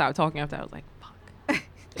and I just stopped talking after. I was like, fuck.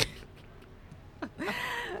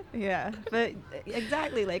 Yeah, but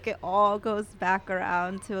exactly, like it all goes back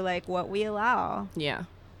around to like what we allow. Yeah.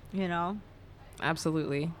 You know?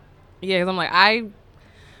 Absolutely. Yeah, because I'm like,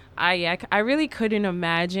 I really couldn't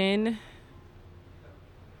imagine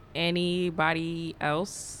anybody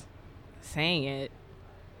else saying it.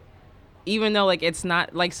 Even though like it's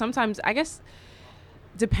not like sometimes I guess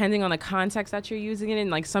depending on the context that you're using it in,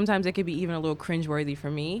 like sometimes it could be even a little cringeworthy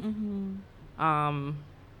for me. Mm-hmm.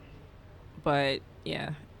 But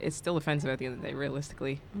yeah, it's still offensive at the end of the day,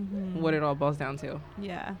 realistically. Mm-hmm. What it all boils down to.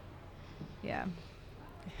 Yeah. Yeah.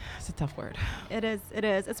 It's a tough word. It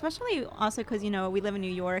is, especially also because, we live in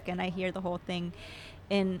New York, and I hear the whole thing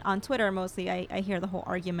on Twitter mostly. I hear the whole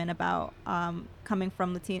argument about coming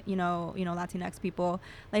from Latinx people,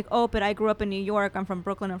 like, oh, but I grew up in New York, I'm from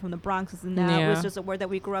Brooklyn, I'm from the Bronx, and that was just a word that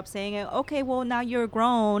we grew up saying. It. Okay, well, now you're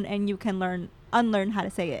grown and you can unlearn how to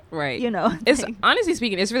say it, right? It's honestly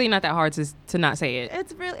speaking, it's really not that hard to not say it.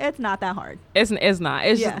 It's not that hard. It's not.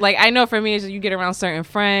 It's just like, I know for me, it's just, you get around certain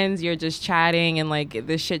friends, you're just chatting, and like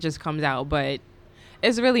this shit just comes out, but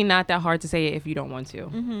it's really not that hard to say it if you don't want to.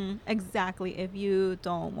 Mm-hmm. Exactly. If you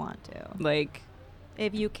don't want to. Like,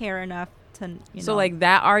 if you care enough to, So like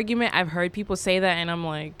that argument, I've heard people say that, and I'm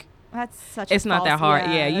like, that's such it's not that hard.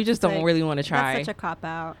 Yeah, you just don't really want to try. That's such a cop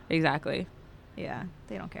out. Exactly. Yeah,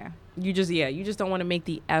 they don't care. You just don't want to make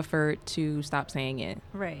the effort to stop saying it.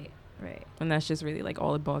 Right. And that's just really like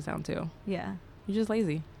all it boils down to. Yeah. You're just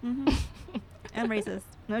lazy. Mm-hmm. And racist.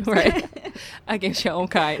 No, right. Against your own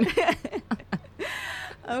kind.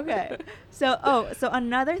 Okay. So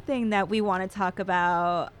another thing that we want to talk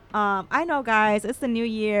about, I know, guys, it's the new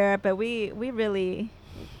year, but we really...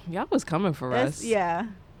 Y'all was coming for us. Yeah,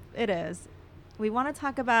 it is. We want to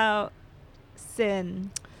talk about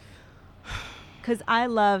Sin. Because I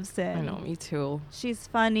love Sin. I know, me too. She's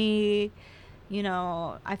funny.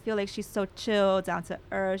 I feel like she's so chill, down to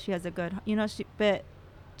earth. She has a good... but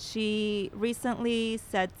she recently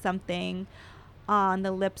said something on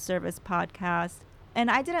the Lip Service podcast. And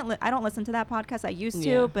I don't listen to that podcast. I used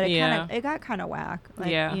to, but it got kind of whack.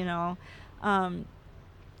 Like, it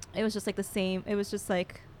was just like the same. It was just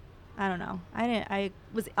like, I don't know. I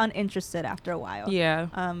was uninterested after a while. Yeah.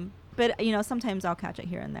 But sometimes I'll catch it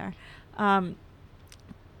here and there.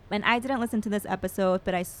 And I didn't listen to this episode,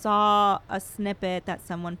 but I saw a snippet that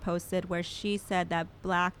someone posted where she said that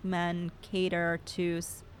Black men cater to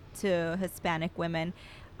Hispanic women.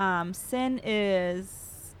 Sin is...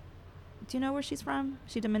 Do you know where she's from?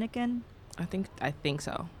 Is she Dominican? I think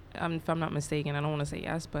so. If I'm not mistaken, I don't want to say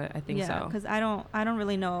yes, but I think so. Yeah, because I don't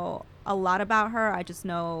really know a lot about her. I just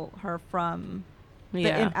know her from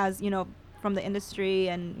from the industry,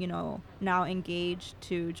 and now engaged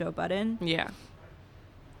to Joe Budden. Yeah.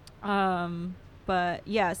 But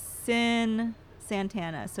yeah, Sin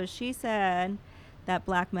Santana. So she said that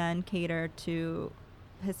Black men cater to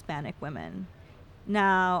Hispanic women.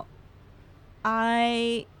 Now,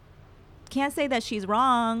 I can't say that she's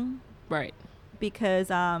wrong, right? Because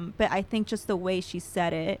but I think just the way she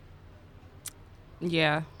said it,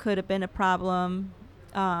 could have been a problem.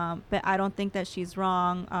 But I don't think that she's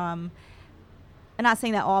wrong. I'm not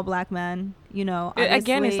saying that all Black men,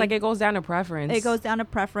 again, it's like it goes down to preference.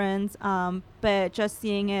 But just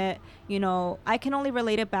seeing it, I can only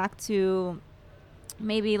relate it back to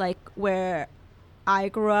maybe like where I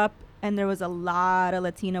grew up. And there was a lot of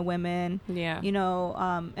Latina women,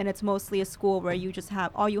 and it's mostly a school where you just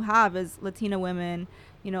all you have is Latina women,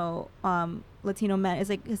 Latino men. It's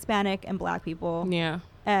like Hispanic and Black people. Yeah.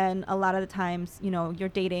 And a lot of the times, you're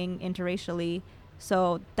dating interracially.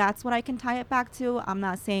 So that's what I can tie it back to. I'm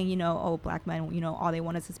not saying, Black men, all they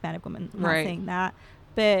want is Hispanic women. I'm not saying that.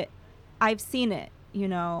 But I've seen it,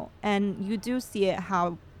 and you do see it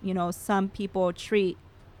how, some people treat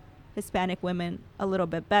Hispanic women a little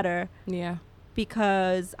bit better. Yeah.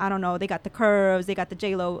 Because I don't know, they got the curves, they got the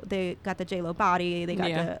J-Lo body, they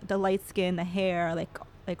got the light skin, the hair,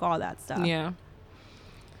 like all that stuff. Yeah.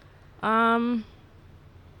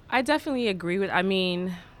 I definitely agree with,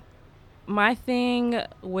 my thing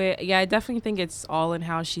with, I definitely think it's all in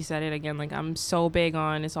how she said it. Again, like, I'm so big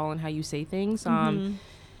on it's all in how you say things.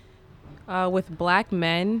 With Black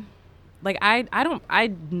men, like,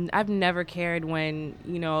 I've never cared when,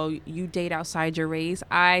 you date outside your race.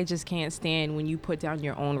 I just can't stand when you put down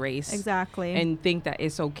your own race. Exactly. And think that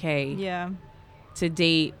it's okay. Yeah. To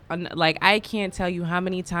date. Like, I can't tell you how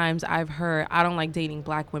many times I've heard, I don't like dating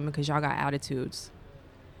Black women because y'all got attitudes.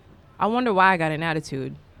 I wonder why I got an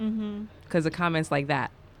attitude. Mm-hmm. Because of comments like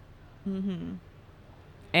that. Mm-hmm.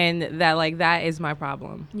 And that is my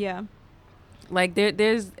problem. Yeah. Like,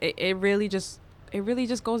 it really just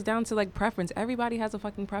goes down to like preference. Everybody has a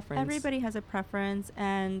fucking preference. Everybody has a preference.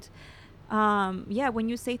 And when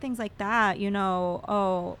you say things like that,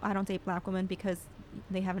 oh, I don't date Black women because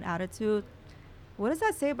they have an attitude. What does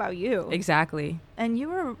that say about you? Exactly. And you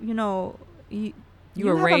were, you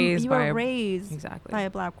were raised by a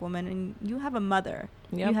Black woman, and you have a mother.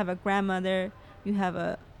 Yep. You have a grandmother. You have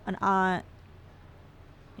an aunt,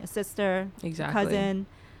 a sister, exactly. a cousin.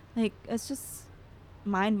 Like, it's just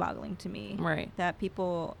mind-boggling to me, right? That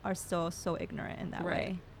people are still so ignorant in that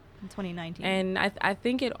way. in 2019. And I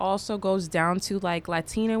think it also goes down to like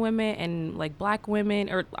Latina women and like black women,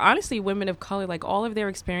 or honestly women of color, like all of their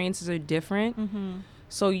experiences are different. Mm-hmm.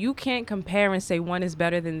 So you can't compare and say one is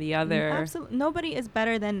better than the other. Absolutely. Nobody is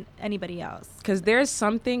better than anybody else. Because there's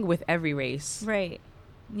something with every race. Right.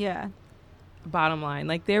 Yeah. Bottom line.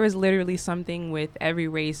 Like, there is literally something with every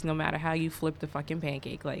race, no matter how you flip the fucking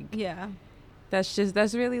pancake. Like, yeah. That's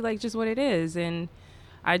really, like, just what it is. And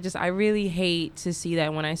I really hate to see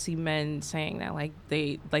that when I see men saying that, like,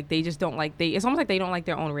 they just don't like, it's almost like they don't like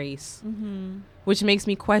their own race. Mm-hmm. Which makes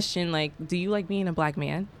me question, like, do you like being a black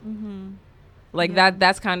man? Mm-hmm. Like,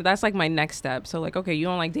 that's like my next step. So, like, okay, you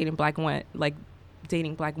don't like dating black women.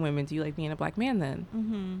 Do you like being a black man then?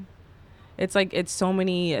 Mm-hmm. It's like, it's so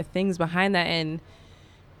many things behind that. And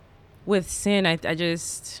with Sin, I don't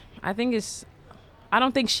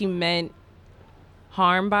think she meant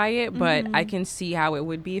harm by it, but I can see how it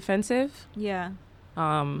would be offensive. Yeah.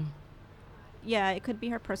 Yeah, it could be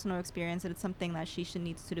her personal experience, and it's something that she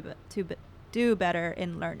needs to do better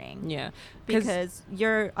in learning. Yeah. Because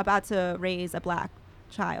you're about to raise a black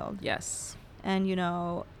child. Yes. And,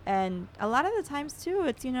 and a lot of the times, too,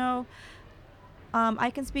 it's, I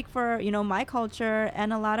can speak for, my culture,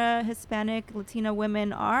 and a lot of Hispanic, Latina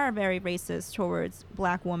women are very racist towards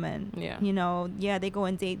black women. Yeah. They go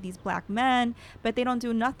and date these black men, but they don't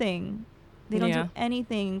do nothing. They don't do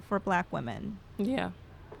anything for black women. Yeah.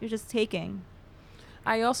 You're just taking.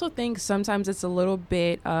 I also think sometimes it's a little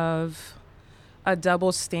bit of a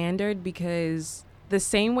double standard, because the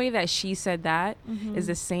same way that she said that is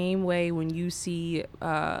the same way when you see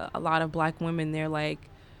a lot of black women, they're like,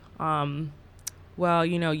 well,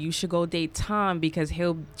 you should go date Tom because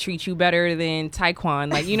he'll treat you better than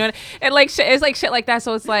Taekwon. Like, and like it's like shit like that.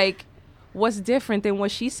 So it's like, what's different than what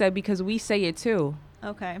she said? Because we say it too.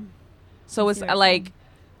 Okay. So it's like,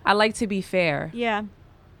 I like to be fair. Yeah,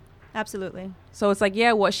 absolutely. So it's like,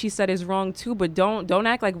 yeah, what she said is wrong too, but don't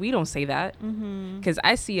act like we don't say that. Because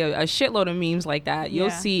I see a shitload of memes like that. You'll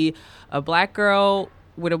see a black girl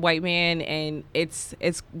with a white man, and it's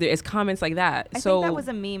comments like that. I think that was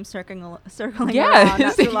a meme circling around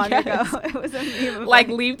not too long ago. It was a meme. Like,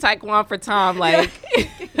 leave Taekwon for Tom. Like,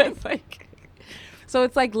 it's like. So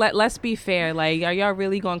it's like, let's be fair. Like, are y'all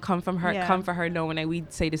really gonna come for her knowing that we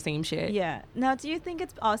say the same shit? Yeah. Now, do you think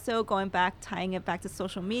it's also tying it back to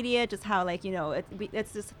social media, just how, like,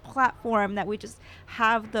 it's this platform that we just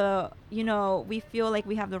have we feel like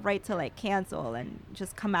we have the right to, like, cancel and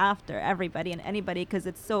just come after everybody and anybody, because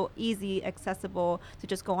it's so easy, accessible to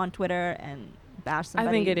just go on Twitter and bash somebody.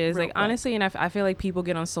 I think it is, like, quick. honestly, and I feel like people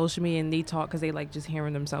get on social media and they talk because they like just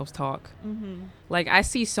hearing themselves talk. Like, I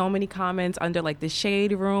see so many comments under, like, the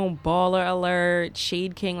Shade Room, Baller Alert,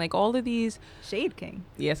 Shade King, like, all of these. Shade King.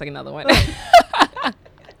 Yeah, it's like another one.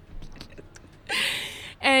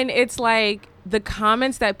 And it's like, the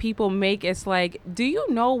comments that people make, it's like, do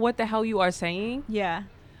you know what the hell you are saying? Yeah.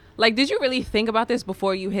 Like, did you really think about this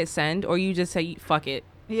before you hit send, or you just say, fuck it?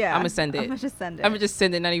 Yeah. I'm gonna send it. I'm gonna just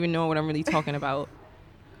send it, not even know what I'm really talking about.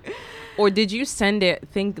 Or did you send it,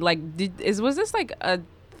 think, like, was this like a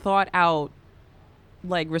thought out,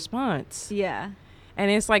 like, response? Yeah. And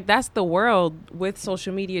it's like, that's the world with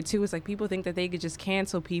social media too. It's like, people think that they could just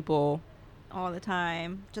cancel people all the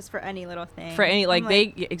time, just for any little thing. For any, like,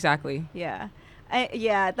 exactly. Yeah.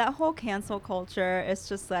 That whole cancel culture is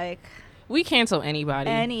just like, we cancel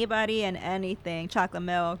anybody and anything. Chocolate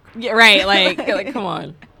milk. Yeah, right. Like come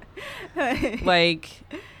on. Like,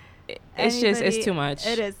 it's too much.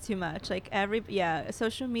 It is too much. Like,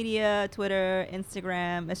 social media, Twitter,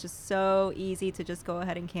 Instagram, it's just so easy to just go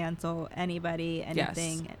ahead and cancel anybody,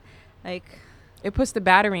 anything. Yes. Like, it puts the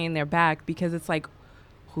battery in their back, because it's like,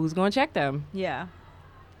 who's going to check them? Yeah.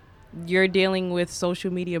 You're dealing with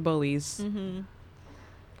social media bullies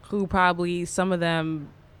who probably, some of them,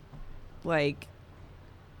 like,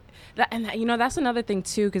 that, and that's another thing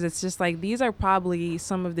too, because it's just like, these are probably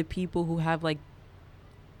some of the people who have, like,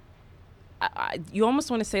 you almost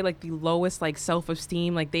want to say, like, the lowest, like,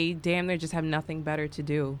 self-esteem. Like, they damn near just have nothing better to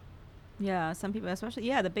do. Yeah, some people, especially,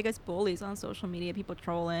 the biggest bullies on social media, people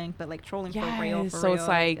trolling, but, like, trolling for real. So it's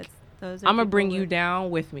like, I'm gonna bring you down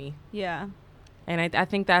with me. Yeah. And I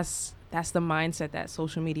think that's the mindset that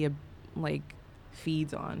social media, like,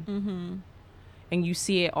 feeds on. And you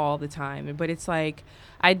see it all the time. But it's like,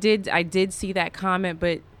 I did see that comment,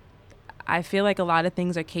 but I feel like a lot of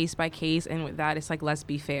things are case by case, and with that, it's like, let's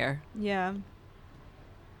be fair. Yeah.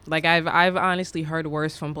 Like, I've honestly heard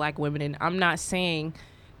worse from black women, and I'm not saying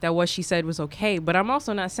that what she said was okay, but I'm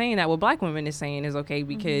also not saying that what black women is saying is okay,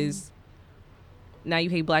 because now you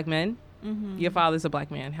hate black men. Your father's a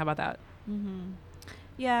black man. How about that?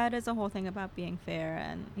 Yeah, it is a whole thing about being fair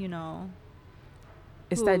and,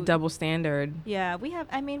 It's that double standard. Yeah,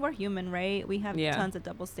 we're human, right? We have Yeah. tons of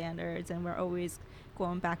double standards, and we're always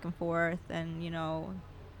going back and forth, and,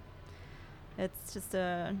 it's just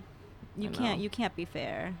you can't be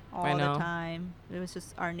fair all the time. It was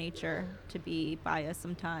just our nature to be biased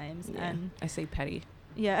sometimes. Yeah. And I say petty.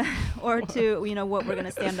 Yeah. Or to, what we're going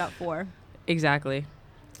to stand up for. Exactly.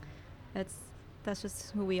 That's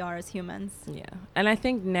just who we are as humans. Yeah. And I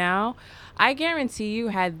think now, I guarantee you,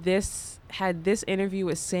 had this interview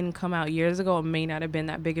with Sin come out years ago, it may not have been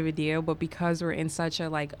that big of a deal. But because we're in such a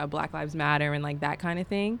Black Lives Matter and that kind of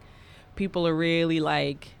thing, people are really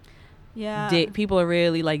people are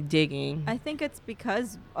really digging. I think it's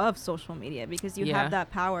because of social media, because you have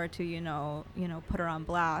that power to, put her on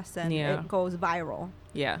blast, and it goes viral.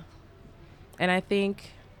 Yeah. And I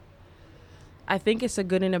think it's a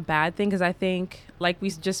good and a bad thing, because I think, like we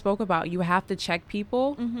just spoke about, you have to check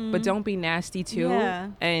people, but don't be nasty too. Yeah.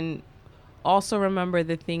 And also remember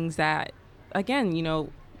the things that, again,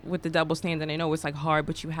 with the double standard, I know it's hard,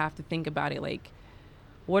 but you have to think about it.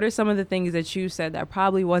 What are some of the things that you said that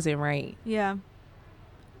probably wasn't right? Yeah.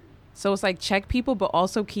 So it's check people, but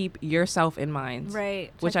also keep yourself in mind.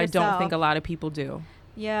 Right. Which I don't think a lot of people do.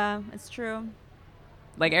 Yeah, it's true.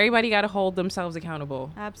 Everybody got to hold themselves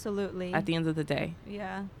accountable. Absolutely. At the end of the day.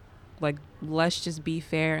 Yeah. Let's just be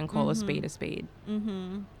fair and call a spade a spade.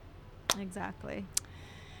 Exactly.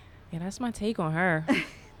 Yeah, that's my take on her.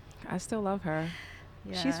 I still love her.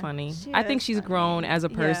 Yeah. She's funny. I think she's grown as a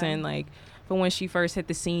person, from when she first hit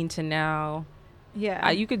the scene to now.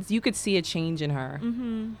 Yeah. You could see a change in her.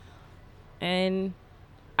 And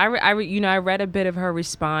I read a bit of her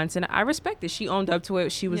response, and I respect it. She owned up to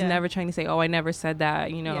it. She was never trying to say, "Oh, I never said that."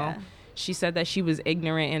 She said that she was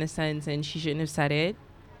ignorant in a sense, and she shouldn't have said it.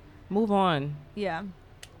 Move on. Yeah,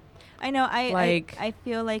 I know. I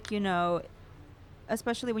feel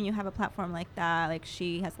especially when you have a platform like that,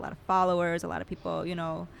 she has a lot of followers, a lot of people,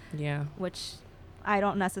 Yeah. Which I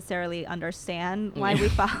don't necessarily understand why we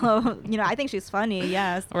follow. I think she's funny,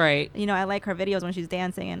 yes. Right. I like her videos when she's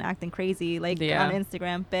dancing and acting crazy, on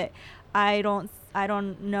Instagram. But I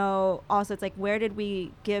don't know. Also, it's where did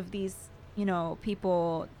we give these,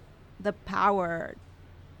 people the power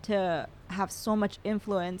to have so much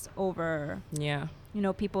influence over,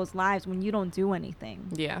 people's lives when you don't do anything?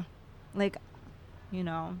 Yeah.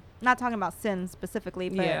 Not talking about Sin specifically,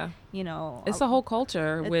 but, it's a whole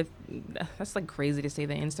culture that's crazy to say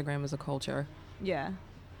that Instagram is a culture. Yeah.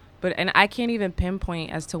 And I can't even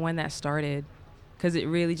pinpoint as to when that started, because it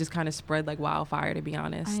really just kind of spread like wildfire, to be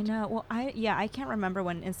honest. I know. Well, I can't remember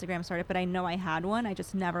when Instagram started, but I know I had one. I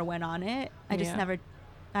just never went on it. I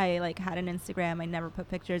had an Instagram. I never put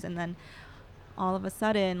pictures. And then all of a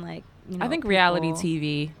sudden, I think reality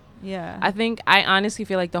TV. Yeah. I honestly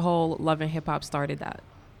feel the whole Love and Hip Hop started that.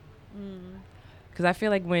 Because I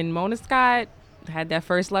feel when Mona Scott had that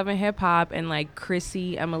first Love and Hip Hop, and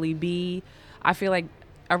Chrissy, Emily B, I feel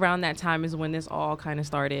around that time is when this all kind of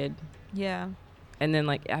started. Yeah. And then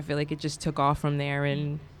I feel it just took off from there,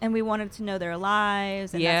 and we wanted to know their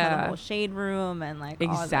lives, and that's how the whole Shade Room and all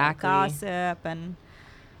the gossip and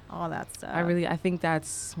all that stuff. I think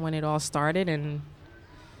that's when it all started, and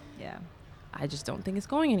yeah. I just don't think it's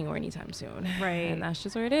going anywhere anytime soon. Right. And that's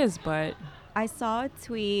just where it is. But I saw a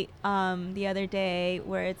tweet the other day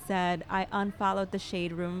where it said, I unfollowed the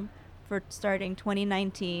Shade Room for starting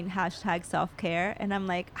 2019 #self-care. And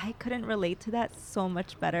I'm I couldn't relate to that so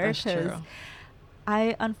much better. That's true.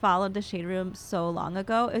 I unfollowed the Shade Room so long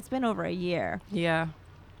ago. It's been over a year. Yeah.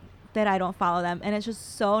 That I don't follow them. And it's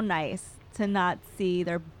just so nice to not see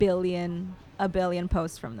their a billion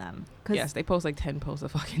posts from them. Yes, they post 10 posts a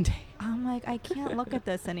fucking day. I'm I can't look at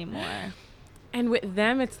this anymore. And with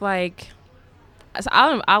them, it's so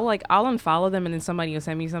I'll unfollow them, and then somebody will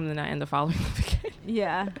send me something, and I end up following them again.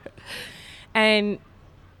 Yeah. And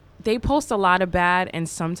they post a lot of bad, and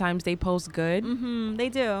sometimes they post good. They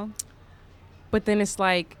do. But then it's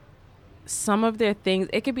some of their things,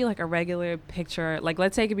 it could be a regular picture.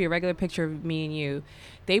 Let's say it could be a regular picture of me and you.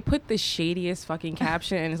 They put the shadiest fucking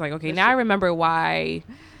caption, and it's okay, now I remember why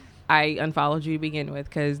I unfollowed you to begin with,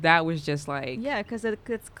 because that was just yeah, because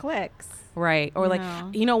it's clicks. Right. Or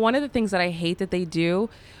one of the things that I hate that they do,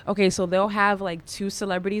 okay, so they'll have 2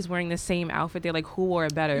 celebrities wearing the same outfit. They're who wore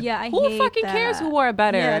it better? Yeah, who fucking cares who wore it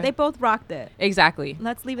better? Yeah, they both rocked it. Exactly.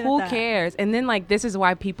 Let's leave it who at that. Who cares? And then this is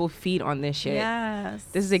why people feed on this shit. Yes.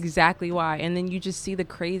 This is exactly why. And then you just see the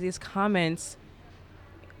craziest comments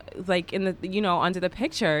in the under the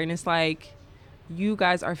picture, and it's you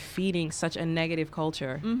guys are feeding such a negative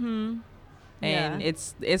culture. And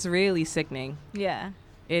it's really sickening. Yeah.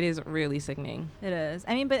 It is really sickening. It is.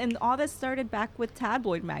 I mean, but and all this started back with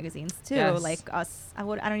tabloid magazines too. Yes. Like Us. I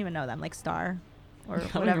don't even know them. Like Star, or I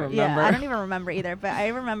don't whatever. even Yeah, remember. I don't even remember either. But I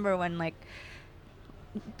remember when like,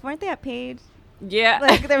 weren't they at Page? Yeah.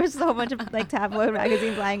 Like there was so much of like tabloid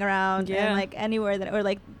magazines lying around, Yeah. and like anywhere that, or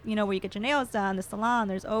like where you get your nails done, the salon.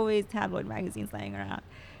 There's always tabloid magazines lying around.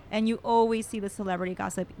 And you always see the celebrity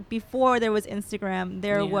gossip. Before there was Instagram,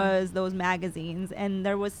 there was those magazines, and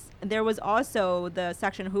there was also the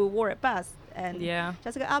section who wore it best, and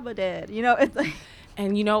Jessica Alba did. It's like,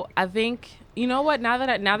 and I think what, now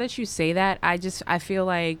that you say that, I feel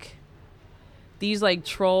like these like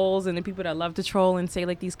trolls and the people that love to troll and say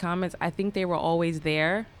like these comments, I think they were always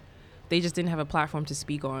there. They just didn't have a platform to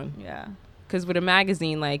speak on. Yeah. Because with a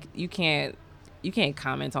magazine, like you can't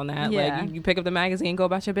comment on that. Yeah. Like you pick up the magazine and go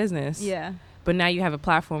about your business. Yeah. But now you have a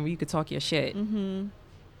platform where you could talk your shit. Mm-hmm.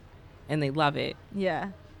 And they love it. Yeah.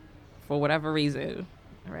 For whatever reason.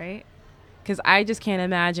 Right. Because I just can't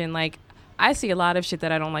imagine, like, I see a lot of shit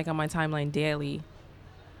that I don't like on my timeline daily.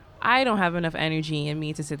 I don't have enough energy in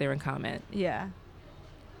me to sit there and comment. Yeah.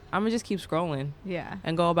 I'm going to just keep scrolling. Yeah.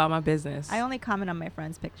 And go about my business. I only comment on my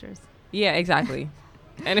friends' pictures. Yeah, exactly.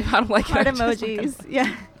 And if I don't like heart it, emojis.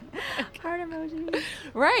 Yeah. Heart emojis.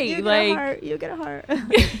 Right. You like, get a heart. You get a heart.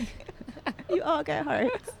 You all get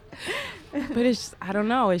hearts. But it's just, I don't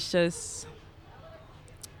know. It's just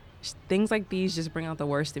things like these just bring out the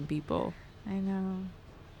worst in people. I know.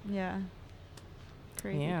 Yeah.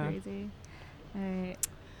 Crazy. Yeah. Crazy. All right.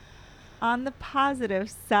 On the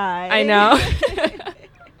positive side. I know.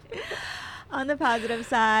 On the positive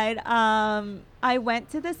side, I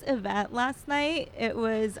went to this event last night. It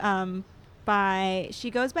was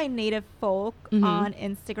she goes by Native Folk on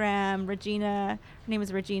Instagram. Regina, her name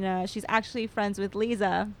is Regina. She's actually friends with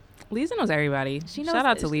Lisa. Lisa knows everybody. She knows. Shout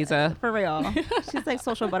out to Lisa. For real. She's like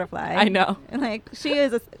social butterfly. I know. And like she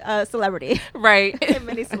is a celebrity. Right. A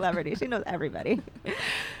mini celebrity. She knows everybody.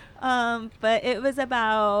 But it was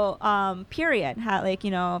about period. How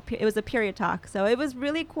it was a period talk. So it was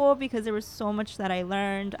really cool because there was so much that I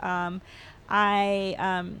learned.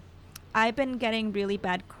 I've been getting really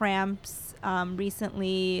bad cramps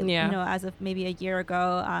recently. Yeah. As of maybe a year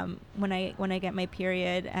ago, when I get my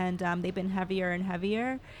period, and they've been heavier and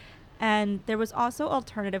heavier. And there was also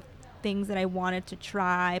alternative things that I wanted to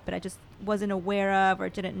try, but I just wasn't aware of or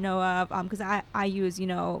didn't know of. Because I use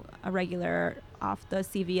a regular off the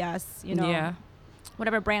CVS,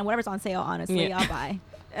 whatever brand, whatever's on sale. Honestly, I'll buy.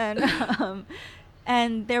 And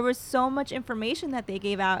and there was so much information that they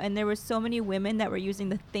gave out, and there were so many women that were using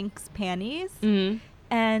the Thinx panties. Mm-hmm.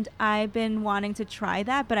 And I've been wanting to try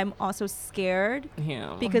that, but I'm also scared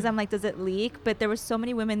because I'm like, does it leak? But there were so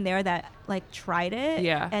many women there that like tried it,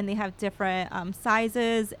 and they have different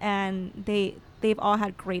sizes, and they've all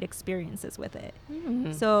had great experiences with it.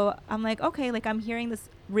 Mm-hmm. So I'm like, okay, like I'm hearing this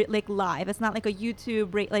like live. It's not like a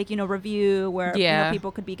YouTube review where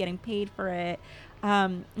people could be getting paid for it.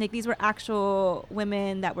 Like these were actual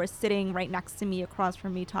women that were sitting right next to me, across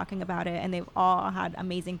from me, talking about it, and they've all had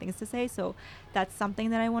amazing things to say. So that's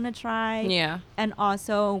something that I want to try. Yeah. And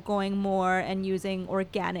also going more and using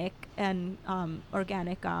organic tampons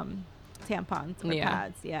or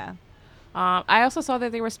pads. Yeah. I also saw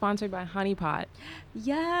that they were sponsored by Honey Pot.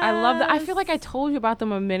 Yeah. I love that. I feel like I told you about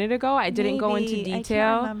them a minute ago. I didn't go into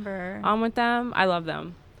detail. I can't remember. With them. I love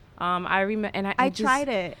them. I remember, and I tried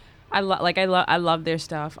it. I love their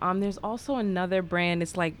stuff. There's also another brand.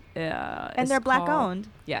 It's like and they're black owned.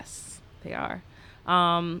 Yes, they are.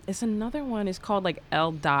 It's another one. It's called like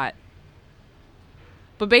L Dot.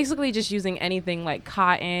 But basically, just using anything like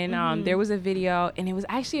cotton. Mm-hmm. There was a video, and it was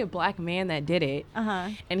actually a black man that did it.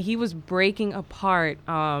 And he was breaking apart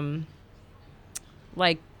like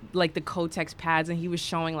the Kotex pads, and he was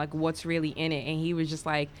showing like what's really in it, and he was just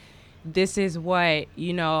like, this is what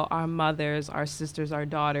our mothers, our sisters, our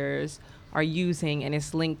daughters are using, and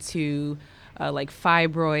it's linked to like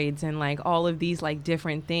fibroids and like all of these like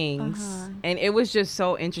different things. And it was just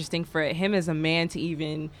so interesting for him as a man to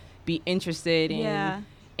even be interested in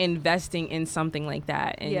investing in something like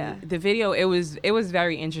that. And the video, it was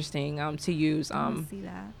very interesting to use. I see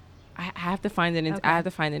that. I have to find it. I have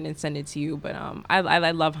to find it and send it to you. But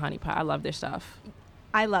I love Honey Pot. I love their stuff.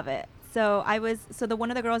 I love it. So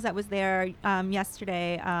one of the girls that was there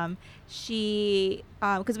yesterday, she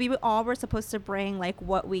because we all were supposed to bring like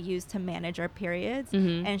what we use to manage our periods,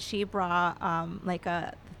 and she brought like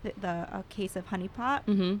a a case of Honey Pot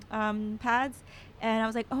Mm-hmm. pads, and I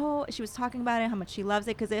was like, oh, she was talking about it, how much she loves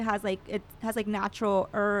it because it has like natural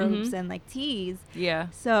herbs Mm-hmm. and like teas. Yeah.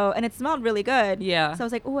 So, and it smelled really good. Yeah. So I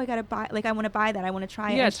was like, oh, I gotta buy, like I want to buy that. I want to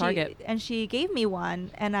try it. Yeah, And Target. she gave me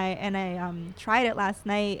one, and I tried it last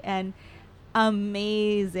night, and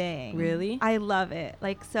amazing. Really? I love it.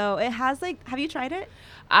 Like, so it has like, have you tried it?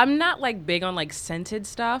 I'm not like big on like scented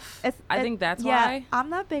stuff. I think that's why. I'm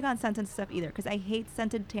not big on scented stuff either because I hate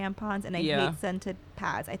scented tampons and I hate scented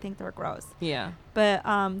pads. I think they're gross. Yeah. But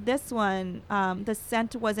this one, the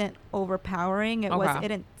scent wasn't overpowering. It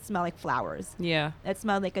didn't smell like flowers. Yeah. It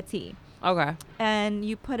smelled like a tea. Okay. And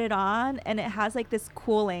you put it on and it has like this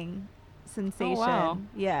cooling sensation. Oh, wow.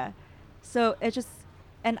 Yeah. So it just,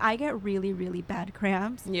 and I get really, really bad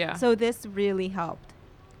cramps. Yeah. So this really helped.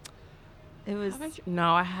 It was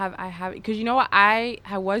no, I have because you know what, I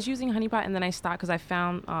was using Honey Pot and then I stopped because I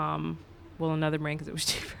found another brand because it was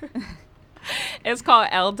cheaper. It's called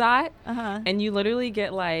L Dot, and you literally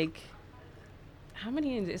get like how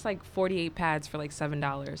many? It's like 48 pads for like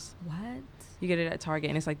 $7. What? You get it at Target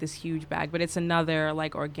and it's like this huge bag, but it's another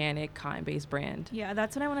like organic cotton based brand. Yeah,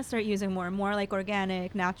 that's what I want to start using more like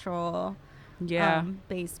organic, natural,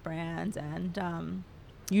 based brands, and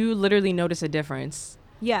you literally notice a difference.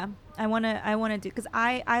 Yeah, I want to do because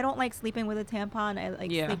I don't like sleeping with a tampon. I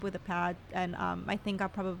like sleep with a pad, and I think I'll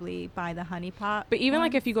probably buy the Honey Pot. But even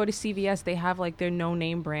like if you go to CVS, they have like their no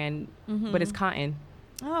name brand, but it's cotton.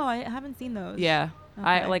 Oh, I haven't seen those. Yeah. Okay.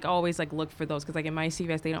 I like always like look for those because like in my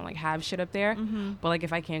CVS they don't like have shit up there, but like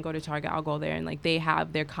if I can't go to Target, I'll go there and like they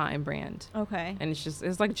have their cotton brand. Okay. And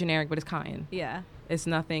it's like generic, but it's cotton. Yeah. It's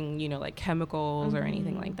nothing, like chemicals or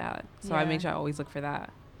anything like that. So I make sure I always look for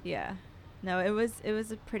that. Yeah. No, it was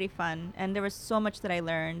pretty fun, and there was so much that I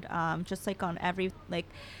learned, just like on every like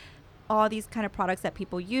all these kind of products that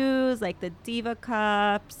people use, like the Diva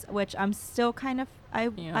cups, which I'm still kind of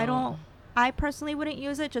I personally wouldn't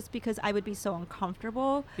use it just because I would be so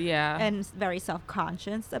uncomfortable. Yeah. And very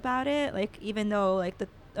self-conscious about it. Like even though like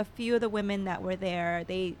a few of the women that were there,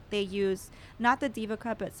 they use not the Diva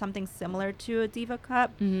cup, but something similar to a Diva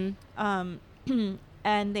cup.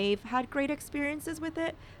 And they've had great experiences with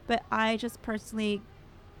it, but I just personally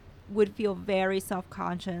would feel very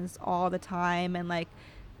self-conscious all the time and like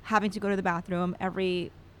having to go to the bathroom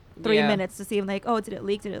every 3 minutes to see like, oh, did it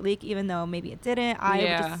leak, even though maybe it didn't. I would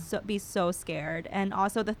just be so scared. And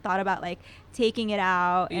also the thought about like taking it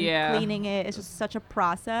out and cleaning it is just such a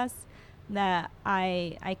process that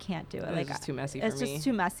I can't do it. It's like just too messy for me. It's just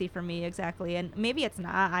too messy for me, exactly. And maybe it's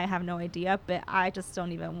not, I have no idea, but I just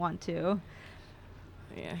don't even want to.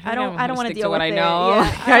 Yeah, I don't want to deal with it.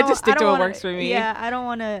 Yeah, I just stick to what works for me. Yeah, I don't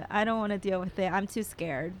want to deal with it. I'm too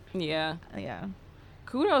scared. Yeah. Yeah.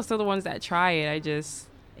 Kudos to the ones that try it. I guess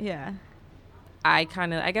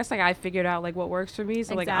like I figured out like what works for me.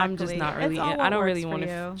 So like I'm just not really. I don't really want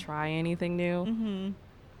to try anything new.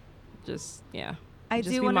 Just I just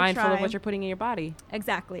do be want to mindful of what you're putting in your body.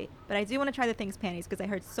 Exactly. But I do want to try the Things panties because I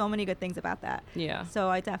heard so many good things about that. Yeah. So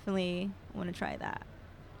I definitely want to try that.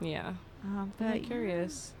 Yeah. But I'm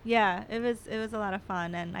curious. Yeah, it was a lot of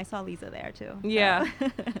fun, and I saw Lisa there too. Yeah.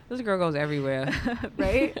 This girl goes everywhere.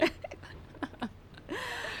 Right?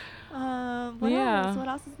 What else? What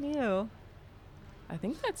else is new? I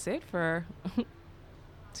think that's it for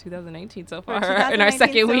 2019 so far. 2019 in our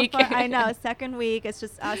second week. I know, second week. It's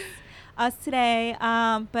just us today.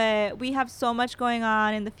 But we have so much going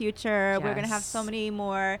on in the future. Yes. We're going to have so many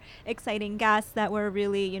more exciting guests that we're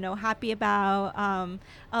really, happy about.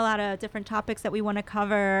 A lot of different topics that we want to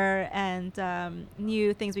cover and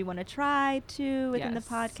new things we want to try to within the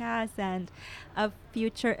podcast and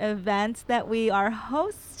future events that we are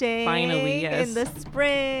hosting finally in the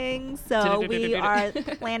spring. So we are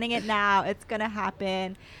planning it now. It's going to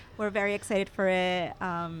happen. We're very excited for it.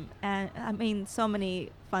 And I mean, so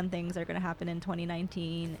many fun things are going to happen in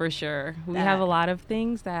 2019. For sure. We have a lot of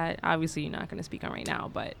things that obviously you're not going to speak on right now,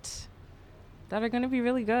 but that are going to be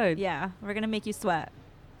really good. Yeah. We're going to make you sweat.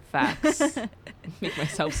 Facts. Make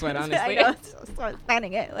myself sweat, honestly. I know. Start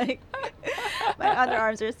planning it. Like, my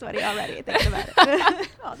underarms are sweaty already thinking about it.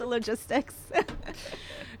 All the logistics.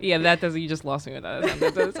 Yeah, you just lost me with that.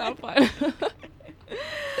 That doesn't sound fun.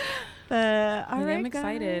 All right, I'm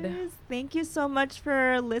excited. Guys, thank you so much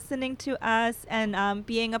for listening to us and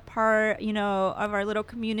being a part, of our little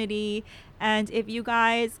community. And if you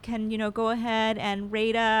guys can, go ahead and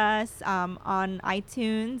rate us on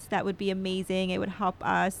iTunes, that would be amazing. It would help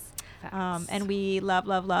us. And we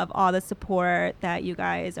love all the support that you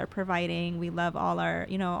guys are providing. We love all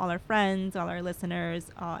our friends, all our listeners,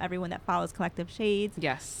 everyone that follows Collective Shades.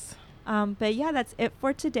 Yes. But yeah, that's it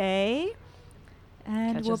for today.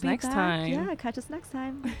 And catch we'll us be next back. time. Yeah, catch us next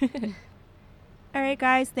time. All right,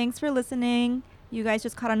 guys. Thanks for listening. You guys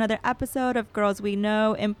just caught another episode of Girls We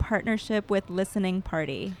Know in partnership with Listening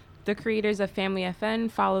Party. The creators of Family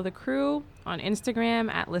FN follow the crew on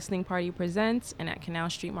Instagram at Listening Party Presents and at Canal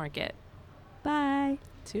Street Market. Bye.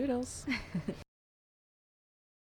 Toodles.